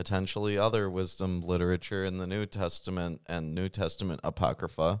potentially other wisdom literature in the New Testament and New Testament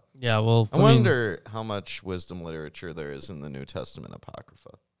Apocrypha. Yeah, well, I wonder how much wisdom literature there is in the New Testament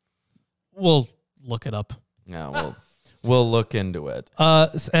Apocrypha. We'll look it up. Yeah, we'll look into it.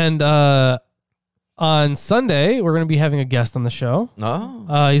 On Sunday, we're going to be having a guest on the show.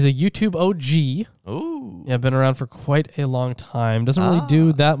 Oh. He's a YouTube OG. Ooh. Yeah, been around for quite a long time. Doesn't really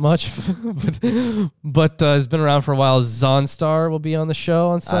do that much, but has been around for a while. Zonstar will be on the show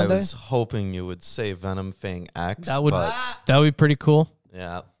on Sunday. I was hoping you would say Venom Fang X. That would be pretty cool.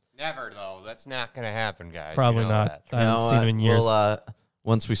 Yeah. Never, though. That's not going to happen, guys. Probably you know not. That. I haven't seen him in years.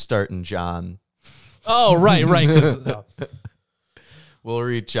 Once we start in John. Oh, right. We'll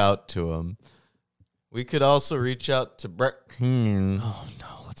reach out to him. We could also reach out to Brett Keane. Oh, no,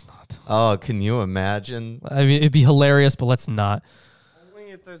 let's not. Oh, can you imagine? I mean, it'd be hilarious, but let's not.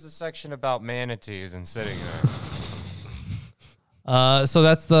 Only if there's a section about manatees and sitting there. So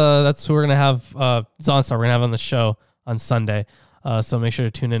that's who we're gonna have. Zonstar we're gonna have on the show on Sunday. So make sure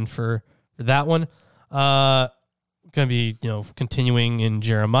to tune in for that one. Gonna be continuing in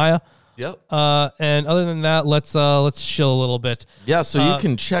Jeremiah. Yep. And other than that, let's chill a little bit. Yeah, so you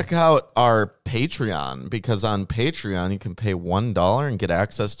can check out our Patreon, because on Patreon you can pay $1 and get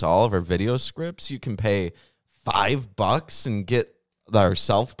access to all of our video scripts. You can pay $5 and get our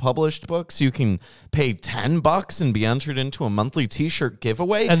self-published books. You can pay $10 and be entered into a monthly T-shirt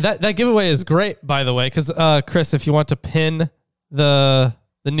giveaway. And that giveaway is great, by the way, because Chris, if you want to pin the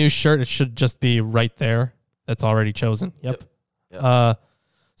new shirt, it should just be right there. That's already chosen. Yep.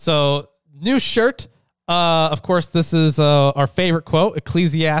 So new shirt. Of course, this is our favorite quote,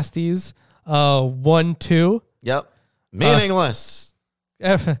 Ecclesiastes 1:2. Yep. Meaningless.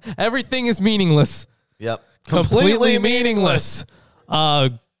 Everything is meaningless. Yep. Completely meaningless.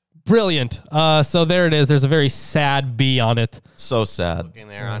 Brilliant. So there it is. There's a very sad bee on it. So sad. Looking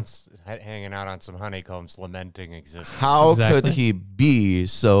there hanging out on some honeycombs, lamenting existence. How could he be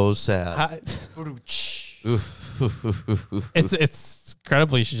so sad? It's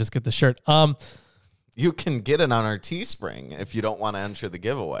incredible. You should just get the shirt. You can get it on our Teespring if you don't want to enter the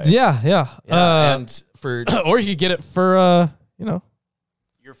giveaway. Yeah. And for or you could get it for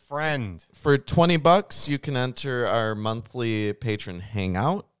your friend. For $20, you can enter our monthly patron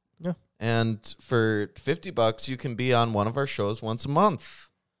hangout. Yeah. And for $50, you can be on one of our shows once a month.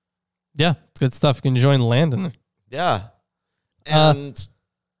 Yeah, it's good stuff. You can join Landon. Yeah. And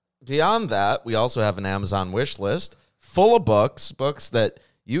beyond that, we also have an Amazon wish list full of books that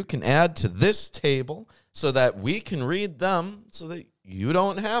you can add to this table so that we can read them so that you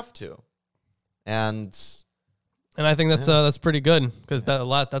don't have to. And I think that's pretty good, because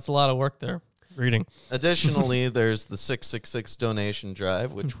that's a lot of work there reading. Additionally, there's the 666 donation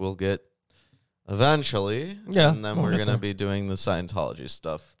drive, which we'll get eventually. Yeah. And then we're going to be doing the Scientology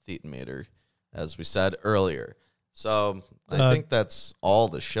stuff, Thetan as we said earlier. So I think that's all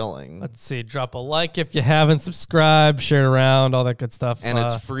the shilling. Let's see. Drop a like if you haven't subscribed, share it around, all that good stuff. And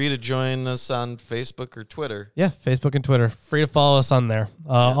it's free to join us on Facebook or Twitter. Yeah, Facebook and Twitter. Free to follow us on there.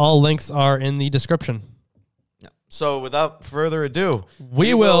 All links are in the description. Yeah. So without further ado,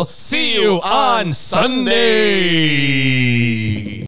 we will see you on Sunday.